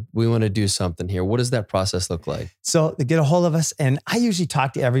want to do something here. What does that process look like? So they get a hold of us, and I usually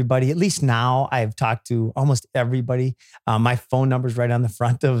talk to everybody. At least now I've talked to almost everybody. My phone number's right on the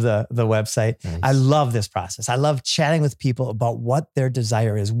front of the website. Nice. I love this process. I love chatting with people about what their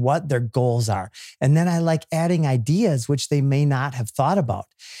desire is, what their goals are. And then I like adding ideas which they may not have thought about.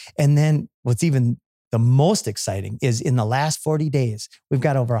 And then what's even the most exciting is in the last 40 days, we've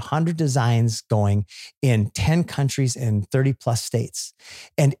got over 100 designs going in 10 countries and 30 plus states.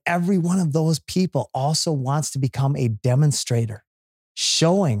 And every one of those people also wants to become a demonstrator,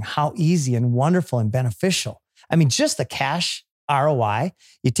 showing how easy and wonderful and beneficial. I mean, just the cash ROI,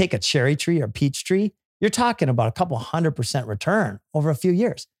 you take a cherry tree or peach tree, you're talking about a couple 100% return over a few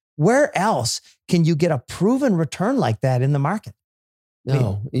years. Where else can you get a proven return like that in the market?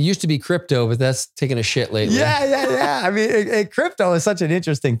 No, it used to be crypto, but that's taking a shit lately. Yeah. I mean, crypto is such an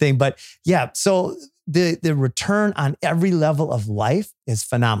interesting thing, but yeah. So the return on every level of life is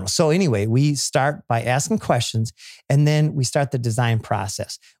phenomenal. So anyway, we start by asking questions, and then we start the design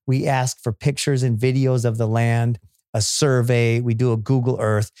process. We ask for pictures and videos of the land, a survey, we do a Google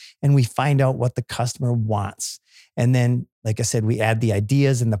Earth, and we find out what the customer wants. And then, like I said, we add the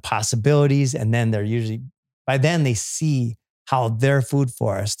ideas and the possibilities, and then by then they see how their food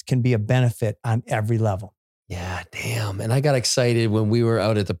forest can be a benefit on every level. Yeah, damn. And I got excited when we were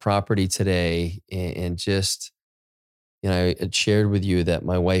out at the property today and just, I had shared with you that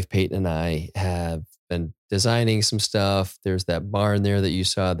my wife, Peyton, and I have been designing some stuff. There's that barn there that you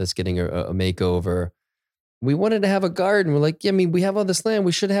saw that's getting a makeover. We wanted to have a garden. We're like, yeah, I mean, we have all this land.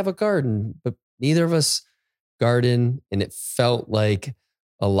 We should have a garden, but neither of us garden. And it felt like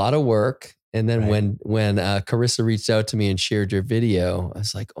a lot of work. And then when Carissa reached out to me and shared your video, I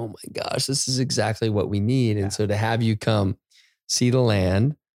was like, oh my gosh, this is exactly what we need. Yeah. And so to have you come see the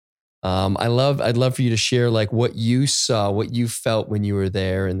land, I'd love for you to share like what you saw, what you felt when you were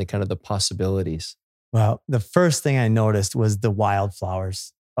there and the kind of the possibilities. Well, the first thing I noticed was the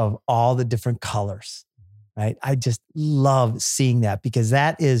wildflowers of all the different colors, right? I just love seeing that because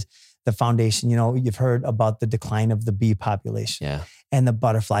that is the foundation. You've heard about the decline of the bee population and the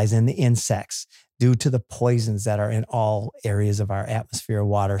butterflies and the insects due to the poisons that are in all areas of our atmosphere,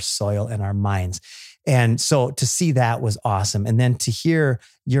 water, soil, and our minds. And so to see that was awesome. And then to hear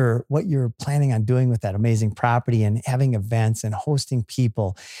what you're planning on doing with that amazing property and having events and hosting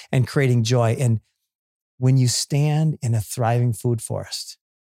people and creating joy. And when you stand in a thriving food forest,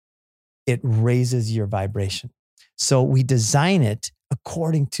 it raises your vibration. So we design it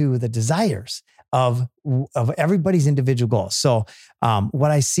according to the desires of everybody's individual goals. So what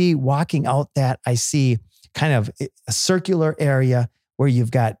I see walking out that, I see kind of a circular area where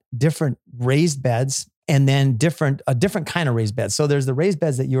you've got different raised beds and then a different kind of raised beds. So there's the raised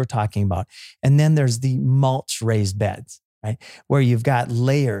beds that you were talking about. And then there's the mulch raised beds, right? Where you've got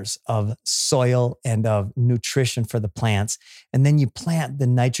layers of soil and of nutrition for the plants. And then you plant the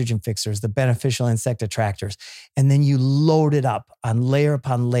nitrogen fixers, the beneficial insect attractors. And then you load it up on layer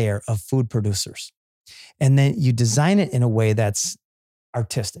upon layer of food producers. And then you design it in a way that's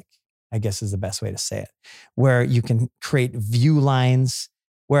artistic, I guess is the best way to say it, where you can create view lines,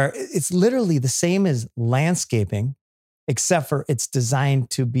 where it's literally the same as landscaping, except for it's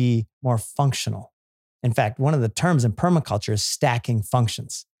designed to be more functional. In fact, one of the terms in permaculture is stacking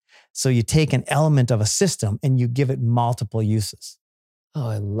functions. So you take an element of a system and you give it multiple uses. Oh,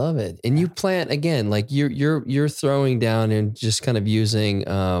 I love it. And you plant again, like you're throwing down and just kind of using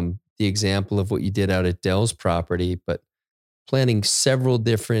the example of what you did out at Dell's property, but planting several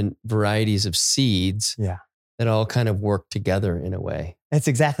different varieties of seeds that all kind of work together in a way. That's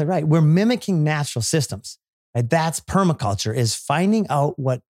exactly right. We're mimicking natural systems. Right? That's permaculture, is finding out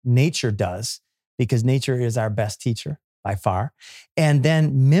what nature does, because nature is our best teacher by far. And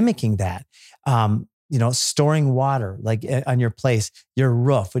then mimicking that, storing water, like on your place, your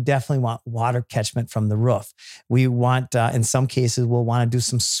roof. We definitely want water catchment from the roof. We want, in some cases, we'll want to do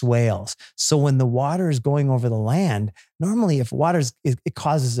some swales. So when the water is going over the land, normally if it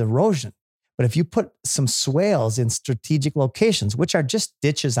causes erosion. But if you put some swales in strategic locations, which are just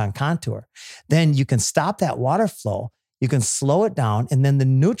ditches on contour, then you can stop that water flow. You can slow it down, and then the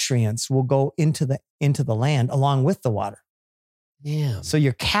nutrients will go into the land along with the water. Yeah. So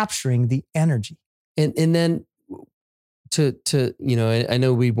you're capturing the energy. And then to I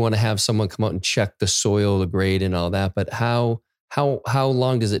know we want to have someone come out and check the soil, the grade, and all that. But how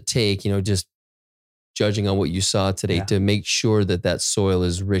long does it take? Just judging on what you saw today, to make sure that soil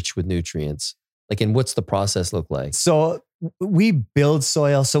is rich with nutrients. And what's the process look like? So we build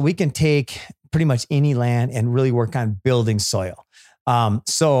soil, so we can take pretty much any land and really work on building soil.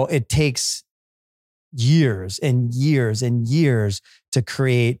 So it takes years and years and years to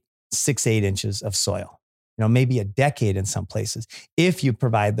create 6-8 inches of soil, maybe a decade in some places, if you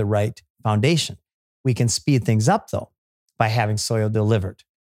provide the right foundation. We can speed things up though, by having soil delivered,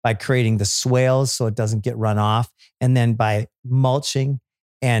 by creating the swales so it doesn't get run off, and then by mulching.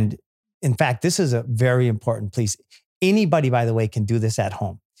 And in fact, this is a very important piece. Anybody, by the way, can do this at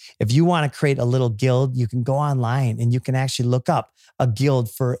home. If you want to create a little guild, you can go online and you can actually look up a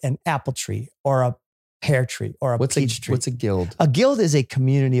guild for an apple tree or a pear tree or a peach tree. What's a guild? A guild is a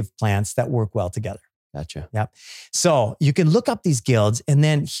community of plants that work well together. Gotcha. Yep. So you can look up these guilds, and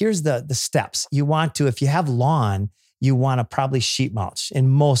then here's the steps. You want to, if you have lawn, you want to probably sheet mulch. In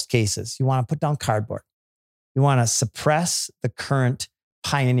most cases, you want to put down cardboard. You want to suppress the current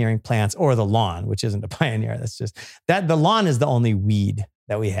pioneering plants, or the lawn, which isn't a pioneer. That's just that the lawn is the only weed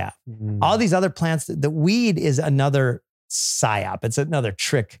that we have. All these other plants, the weed is another psyop. It's another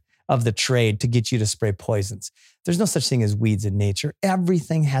trick of the trade to get you to spray poisons. There's no such thing as weeds in nature.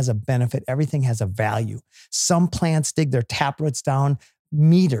 Everything has a benefit. Everything has a value. Some plants dig their taproots down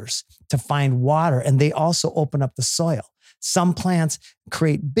meters to find water, and they also open up the soil. Some plants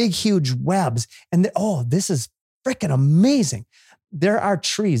create big, huge webs, and this is freaking amazing. There are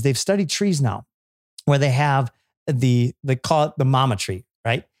trees. They've studied trees now where they have they call it the mama tree,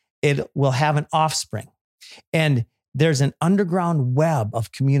 right? It will have an offspring, and there's an underground web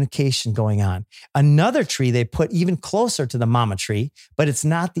of communication going on. Another tree they put even closer to the mama tree, but it's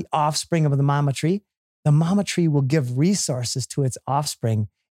not the offspring of the mama tree. The mama tree will give resources to its offspring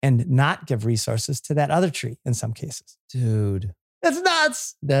and not give resources to that other tree in some cases. Dude. That's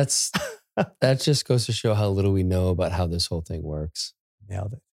nuts. That just goes to show how little we know about how this whole thing works.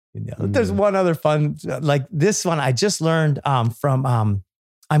 Nailed it. You nailed it. There's one other fun, like this one I just learned from,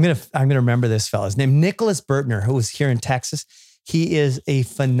 I'm gonna remember this fellow. His name Nicholas Bertner, who was here in Texas. He is a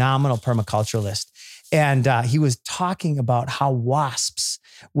phenomenal permaculturalist. And he was talking about how wasps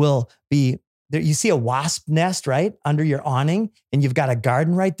will be there. You see a wasp nest, right? Under your awning, and you've got a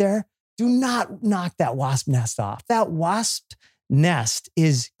garden right there. Do not knock that wasp nest off. That wasp nest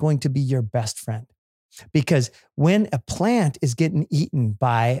is going to be your best friend. Because when a plant is getting eaten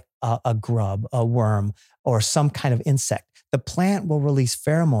by a grub, a worm, or some kind of insect, the plant will release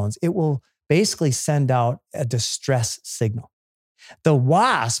pheromones. It will basically send out a distress signal. The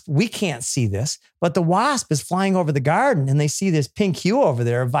wasp, we can't see this, but the wasp is flying over the garden and they see this pink hue over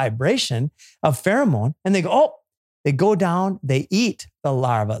there, a vibration of pheromone, and they go, oh, they go down, they eat the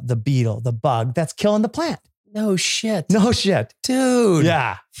larva, the beetle, the bug that's killing the plant. No shit. No shit. Dude.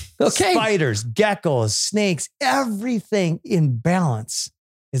 Yeah. Okay. Spiders, geckos, snakes, everything in balance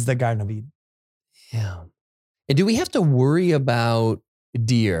is the Garden of Eden. Yeah. And do we have to worry about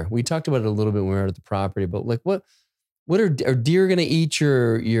deer? We talked about it a little bit when we were at the property, but like what are deer going to eat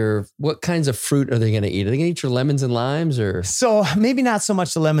your, what kinds of fruit are they going to eat? Are they going to eat your lemons and limes or? So maybe not so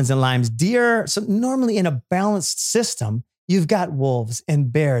much the lemons and limes. Deer, so normally in a balanced system, you've got wolves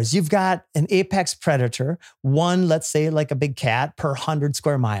and bears. You've got an apex predator, one, let's say like a big cat per 100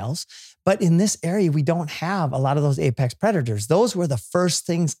 square miles. But in this area, we don't have a lot of those apex predators. Those were the first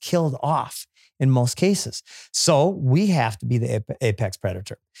things killed off in most cases. So we have to be the apex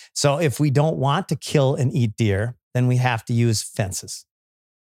predator. So if we don't want to kill and eat deer, then we have to use fences,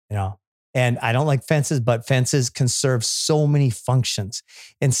 And I don't like fences, but fences can serve so many functions.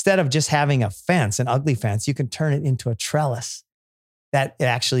 Instead of just having a fence, an ugly fence, you can turn it into a trellis that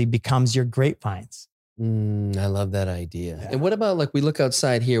actually becomes your grapevines. I love that idea. Yeah. And what about like we look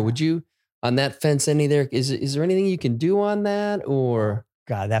outside here? Would you, on that fence, is there anything you can do on that or?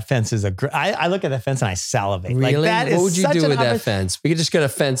 God, that fence is I look at that fence and I salivate. Really? Like that what would you do with that fence? We could just get a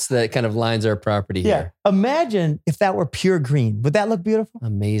fence that kind of lines our property here. Imagine if that were pure green. Would that look beautiful?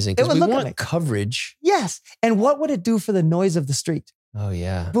 Amazing. Because we want coverage. Yes. And what would it do for the noise of the street? Oh,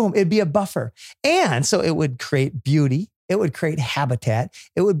 yeah. Boom. It'd be a buffer. And so it would create beauty. It would create habitat.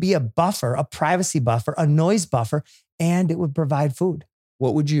 It would be a buffer, a privacy buffer, a noise buffer, and it would provide food.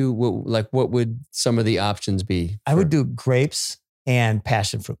 What would some of the options be? I would do grapes and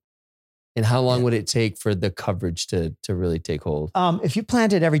passion fruit. And how long would it take for the coverage to really take hold? If you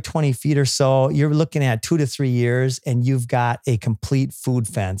plant it every 20 feet or so, you're looking at 2 to 3 years and you've got a complete food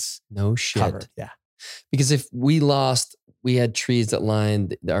fence. No shit. Covered. Yeah. Because if we had trees that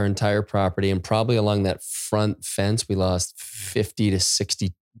lined our entire property, and probably along that front fence, we lost 50 to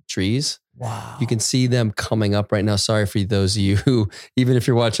 60 trees. Wow. You can see them coming up right now. Sorry for those of you who, even if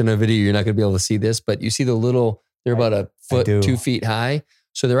you're watching a video, you're not going to be able to see this, but you see they're about a foot, 2 feet high.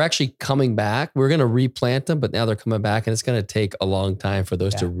 So they're actually coming back. We're going to replant them, but now they're coming back, and it's going to take a long time for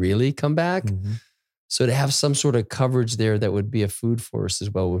those to really come back. Mm-hmm. So to have some sort of coverage there that would be a food forest as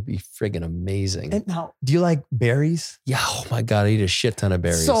well would be friggin' amazing. And now, do you like berries? Yeah. Oh my God. I eat a shit ton of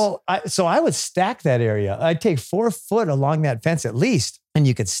berries. So I would stack that area. I'd take 4 foot along that fence at least, and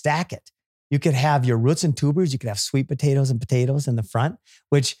you could stack it. You could have your roots and tubers. You could have sweet potatoes and potatoes in the front,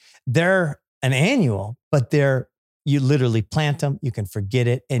 which they're an annual, but you literally plant them. You can forget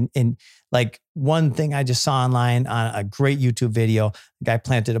it. And like one thing I just saw online on a great YouTube video, a guy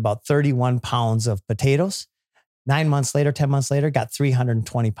planted about 31 pounds of potatoes. 9 months later, 10 months later, got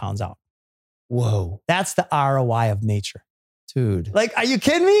 320 pounds out. Whoa. That's the ROI of nature. Dude. Like, are you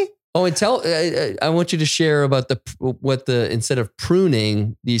kidding me? Oh, and I want you to share about instead of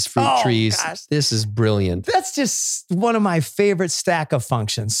pruning these fruit trees, this is brilliant. That's just one of my favorite stack of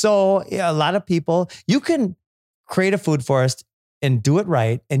functions. So a lot of people, you can create a food forest and do it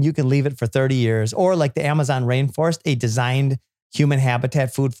right, and you can leave it for 30 years. Or like the Amazon rainforest, a designed human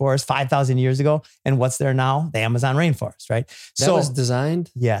habitat food forest 5,000 years ago. And what's there now? The Amazon rainforest, right? That was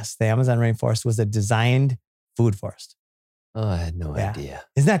designed? Yes, the Amazon rainforest was a designed food forest. Oh, I had no idea.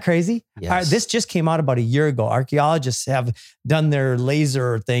 Isn't that crazy? Yes. All right, this just came out about a year ago. Archaeologists have done their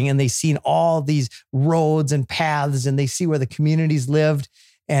laser thing, and they've seen all these roads and paths, and they see where the communities lived.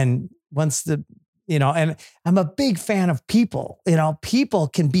 And once and I'm a big fan of people. People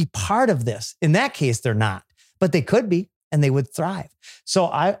can be part of this. In that case, they're not, but they could be, and they would thrive. So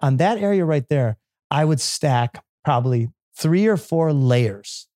on that area right there, I would stack probably 3 or 4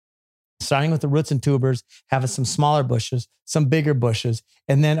 layers, starting with the roots and tubers, having some smaller bushes, some bigger bushes,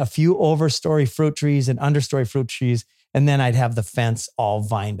 and then a few overstory fruit trees and understory fruit trees. And then I'd have the fence all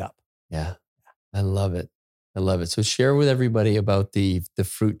vined up. Yeah. I love it. So share with everybody about the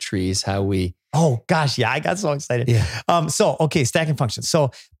fruit trees, how we... Oh gosh, yeah, I got so excited. Yeah. Stacking functions.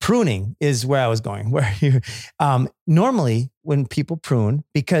 So pruning is where I was going. Where normally when people prune,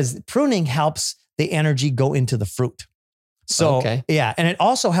 because pruning helps the energy go into the fruit. So yeah, and it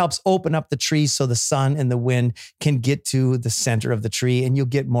also helps open up the tree so the sun and the wind can get to the center of the tree, and you'll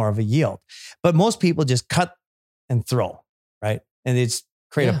get more of a yield. But most people just cut and throw, right? And it's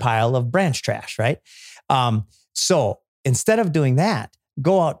create a pile of branch trash, right? So instead of doing that,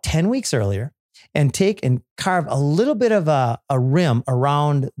 go out 10 weeks earlier and take and carve a little bit of a rim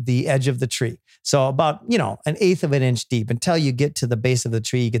around the edge of the tree. So about, 1/8 of an inch deep until you get to the base of the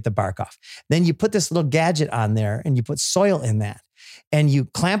tree, you get the bark off. Then you put this little gadget on there and you put soil in that and you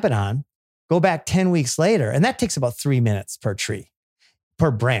clamp it on, go back 10 weeks later. And that takes about 3 minutes per tree,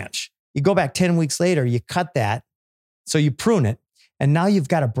 per branch. You go back 10 weeks later, you cut that. So you prune it. And now you've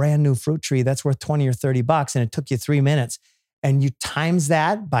got a brand new fruit tree that's worth $20 or $30, and it took you 3 minutes. And you times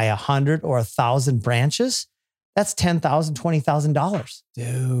that by 100 or 1,000 branches, that's $10,000, $20,000.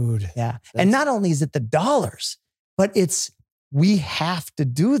 Dude. Yeah. And not only is it the dollars, but we have to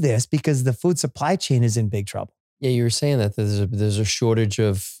do this because the food supply chain is in big trouble. Yeah, you were saying that there's a shortage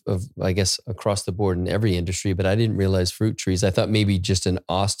of I guess across the board in every industry, but I didn't realize fruit trees. I thought maybe just in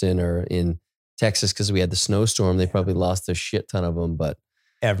Austin or in Texas, because we had the snowstorm, they probably lost a shit ton of them, but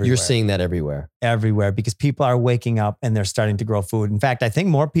everywhere. You're seeing that everywhere. Everywhere, because people are waking up and they're starting to grow food. In fact, I think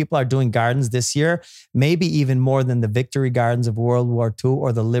more people are doing gardens this year, maybe even more than the Victory Gardens of World War II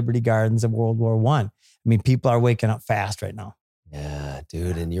or the Liberty Gardens of World War I. I mean, people are waking up fast right now. Yeah,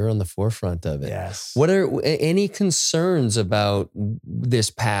 dude, and you're on the forefront of it. Yes. What are any concerns about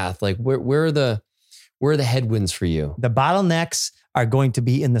this path? Like, where are the headwinds for you? The bottlenecks are going to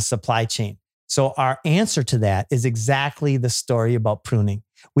be in the supply chain. So our answer to that is exactly the story about pruning.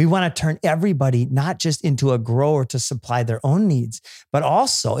 We want to turn everybody not just into a grower to supply their own needs, but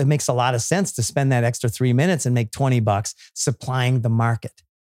also it makes a lot of sense to spend that extra 3 minutes and make $20 supplying the market.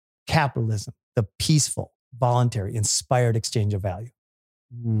 Capitalism, the peaceful, voluntary, inspired exchange of value.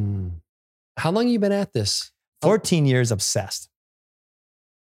 How long have you been at this? 14 years obsessed.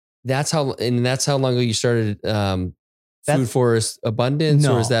 That's how long ago you started Food Forest Abundance,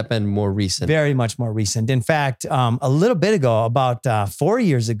 or has that been more recent? Very much more recent. In fact, a little bit ago, about 4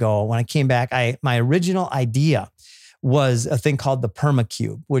 years ago, when I came back, my original idea was a thing called the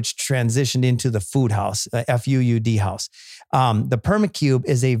Permacube, which transitioned into the food house, FUUD house. The Permacube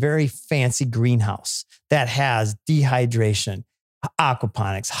is a very fancy greenhouse that has dehydration,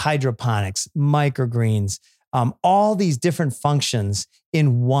 aquaponics, hydroponics, microgreens, all these different functions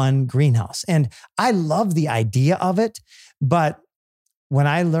in one greenhouse. And I love the idea of it. But when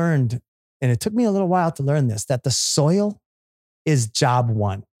I learned, and it took me a little while to learn this, that the soil is job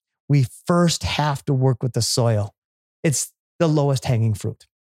one. We first have to work with the soil. It's the lowest hanging fruit.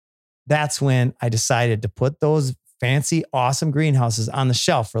 That's when I decided to put those fancy, awesome greenhouses on the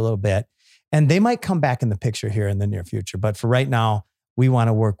shelf for a little bit. And they might come back in the picture here in the near future. But for right now, we want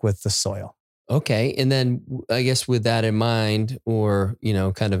to work with the soil. Okay. And then I guess with that in mind, or,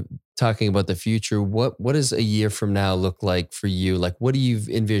 kind of talking about the future, what does a year from now look like for you? Like, what do you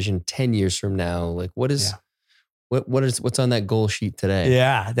envision 10 years from now? Like, what's on that goal sheet today?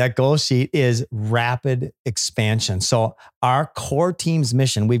 Yeah, that goal sheet is rapid expansion. So our core team's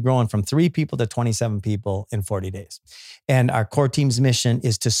mission, we've grown from 3 people to 27 people in 40 days. And our core team's mission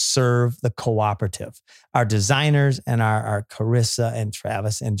is to serve the cooperative. Our designers and our Carissa and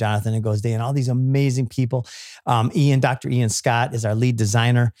Travis and Jonathan and Goes Day and all these amazing people. Dr. Ian Scott is our lead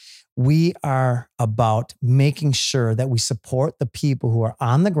designer. We are about making sure that we support the people who are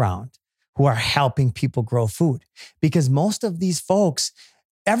on the ground, who are helping people grow food. Because most of these folks,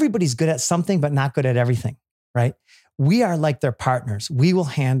 everybody's good at something, but not good at everything, right? We are like their partners. We will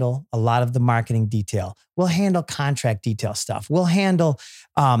handle a lot of the marketing detail. We'll handle contract detail stuff. We'll handle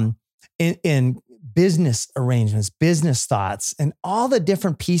in business arrangements, business thoughts, and all the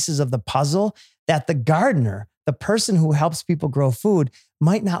different pieces of the puzzle that the gardener, the person who helps people grow food,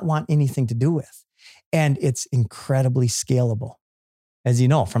 might not want anything to do with. And it's incredibly scalable. As you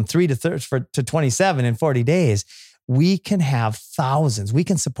know, from 3 to 27 in 40 days, we can have thousands. We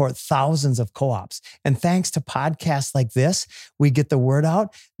can support thousands of co-ops. And thanks to podcasts like this, we get the word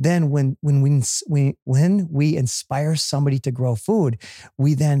out. Then when we inspire somebody to grow food,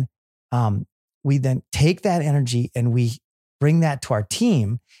 we then take that energy and we bring that to our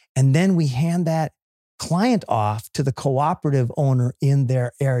team. And then we hand that client off to the cooperative owner in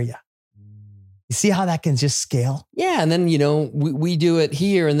their area. You see how that can just scale? Yeah. And then, we do it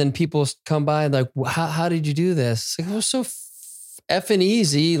here and then people come by like, how did you do this? Like, it was so effing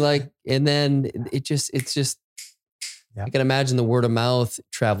easy. Like, and then it's just, I can imagine the word of mouth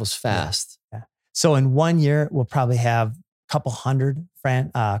travels fast. Yeah. So in 1 year, we'll probably have a couple hundred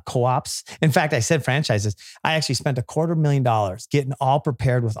co-ops. In fact, I said franchises. I actually spent $250,000 getting all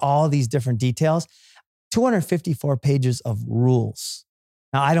prepared with all these different details, 254 pages of rules.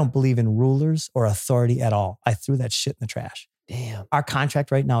 Now, I don't believe in rulers or authority at all. I threw that shit in the trash. Damn. Our contract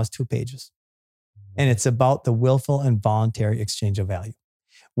right now is 2 pages. And it's about the willful and voluntary exchange of value.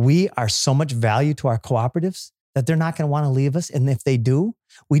 We are so much value to our cooperatives that they're not going to want to leave us. And if they do,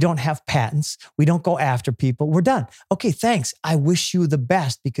 we don't have patents. We don't go after people. We're done. Okay, thanks. I wish you the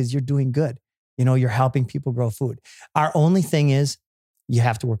best because you're doing good. You're helping people grow food. Our only thing is you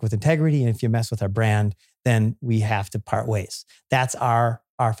have to work with integrity. And if you mess with our brand, then we have to part ways. That's our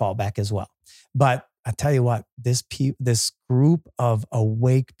fallback as well. But I tell you what, this group of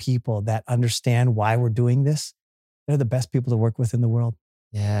awake people that understand why we're doing this, they're the best people to work with in the world.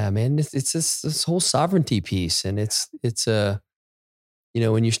 Yeah, man, it's this whole sovereignty piece. And it's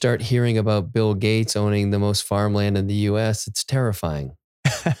when you start hearing about Bill Gates owning the most farmland in the US, it's terrifying.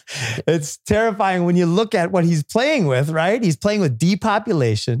 It's terrifying when you look at what he's playing with, right? He's playing with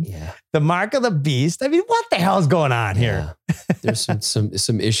depopulation, the mark of the beast. I mean, what the hell is going on here? There's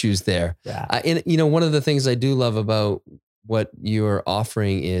some issues there. Yeah. And one of the things I do love about what you're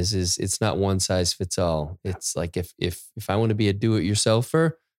offering is it's not one size fits all. It's like if I want to be a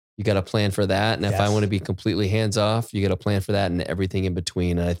do-it-yourselfer, you got to plan for that. And if I want to be completely hands off, you got to plan for that and everything in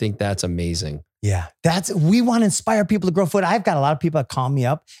between. And I think that's amazing. Yeah, we want to inspire people to grow food. I've got a lot of people that call me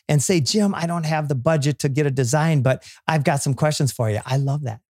up and say, Jim, I don't have the budget to get a design, but I've got some questions for you. I love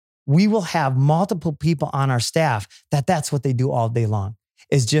that. We will have multiple people on our staff that's what they do all day long,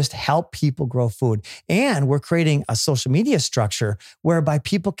 is just help people grow food. And we're creating a social media structure whereby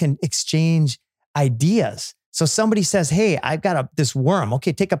people can exchange ideas. So somebody says, hey, I've got this worm.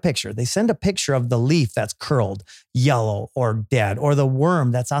 Okay, take a picture. They send a picture of the leaf that's curled, yellow or dead, or the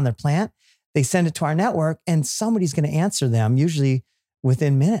worm that's on their plant. They send it to our network and somebody's going to answer them, usually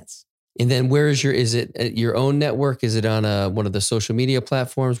within minutes. And then is it your own network? Is it on one of the social media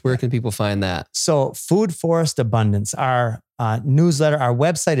platforms? Where can people find that? So Food Forest Abundance, our newsletter, our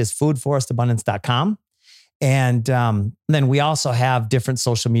website is foodforestabundance.com. And then we also have different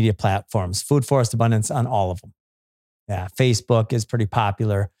social media platforms, Food Forest Abundance on all of them. Yeah, Facebook is pretty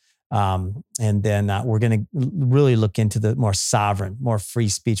popular. And then we're going to really look into the more sovereign, more free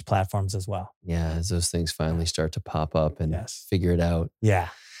speech platforms as well. Yeah, as those things finally start to pop up and Yes. figure it out. Yeah.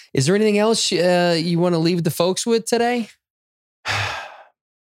 Is there anything else you want to leave the folks with today?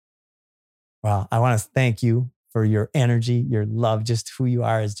 Well, I want to thank you for your energy, your love, just who you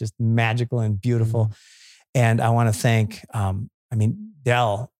are is just magical and beautiful. Mm-hmm. And I want to thank,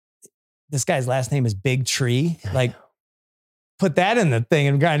 Dell, this guy's last name is Big Tree. Like, put that in the thing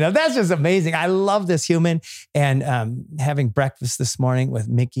and grind up. That's just amazing. I love this human. And having breakfast this morning with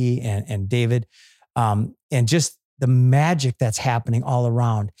Mickey and David, and just the magic that's happening all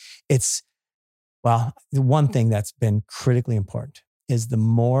around. The one thing that's been critically important is the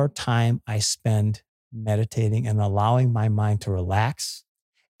more time I spend meditating and allowing my mind to relax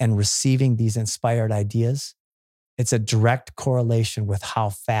and receiving these inspired ideas, it's a direct correlation with how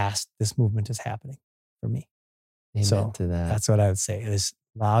fast this movement is happening for me. Amen to that. That's what I would say is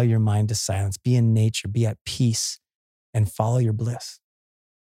allow your mind to silence, be in nature, be at peace, and follow your bliss.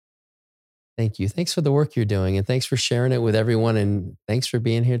 Thank you. Thanks for the work you're doing, and thanks for sharing it with everyone, and thanks for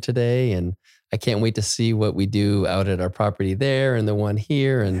being here today. And I can't wait to see what we do out at our property there and the one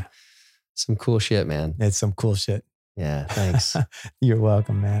here, and some cool shit, man. It's some cool shit. Yeah, thanks. You're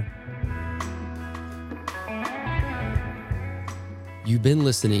welcome, man. You've been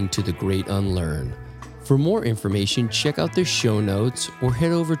listening to The Great Unlearn. For more information, check out the show notes or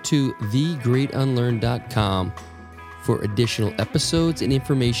head over to thegreatunlearn.com for additional episodes and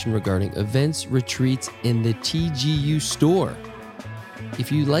information regarding events, retreats, and the TGU store.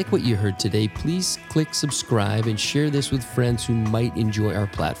 If you like what you heard today, please click subscribe and share this with friends who might enjoy our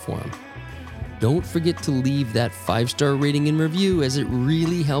platform. Don't forget to leave that 5-star rating and review, as it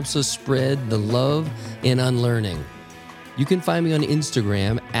really helps us spread the love and unlearning. You can find me on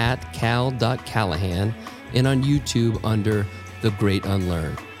Instagram at cal.callahan and on YouTube under The Great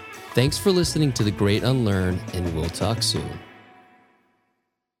Unlearn. Thanks for listening to The Great Unlearn, and we'll talk soon.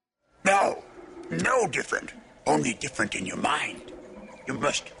 No different. Only different in your mind. You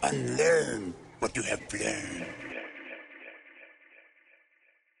must unlearn what you have learned.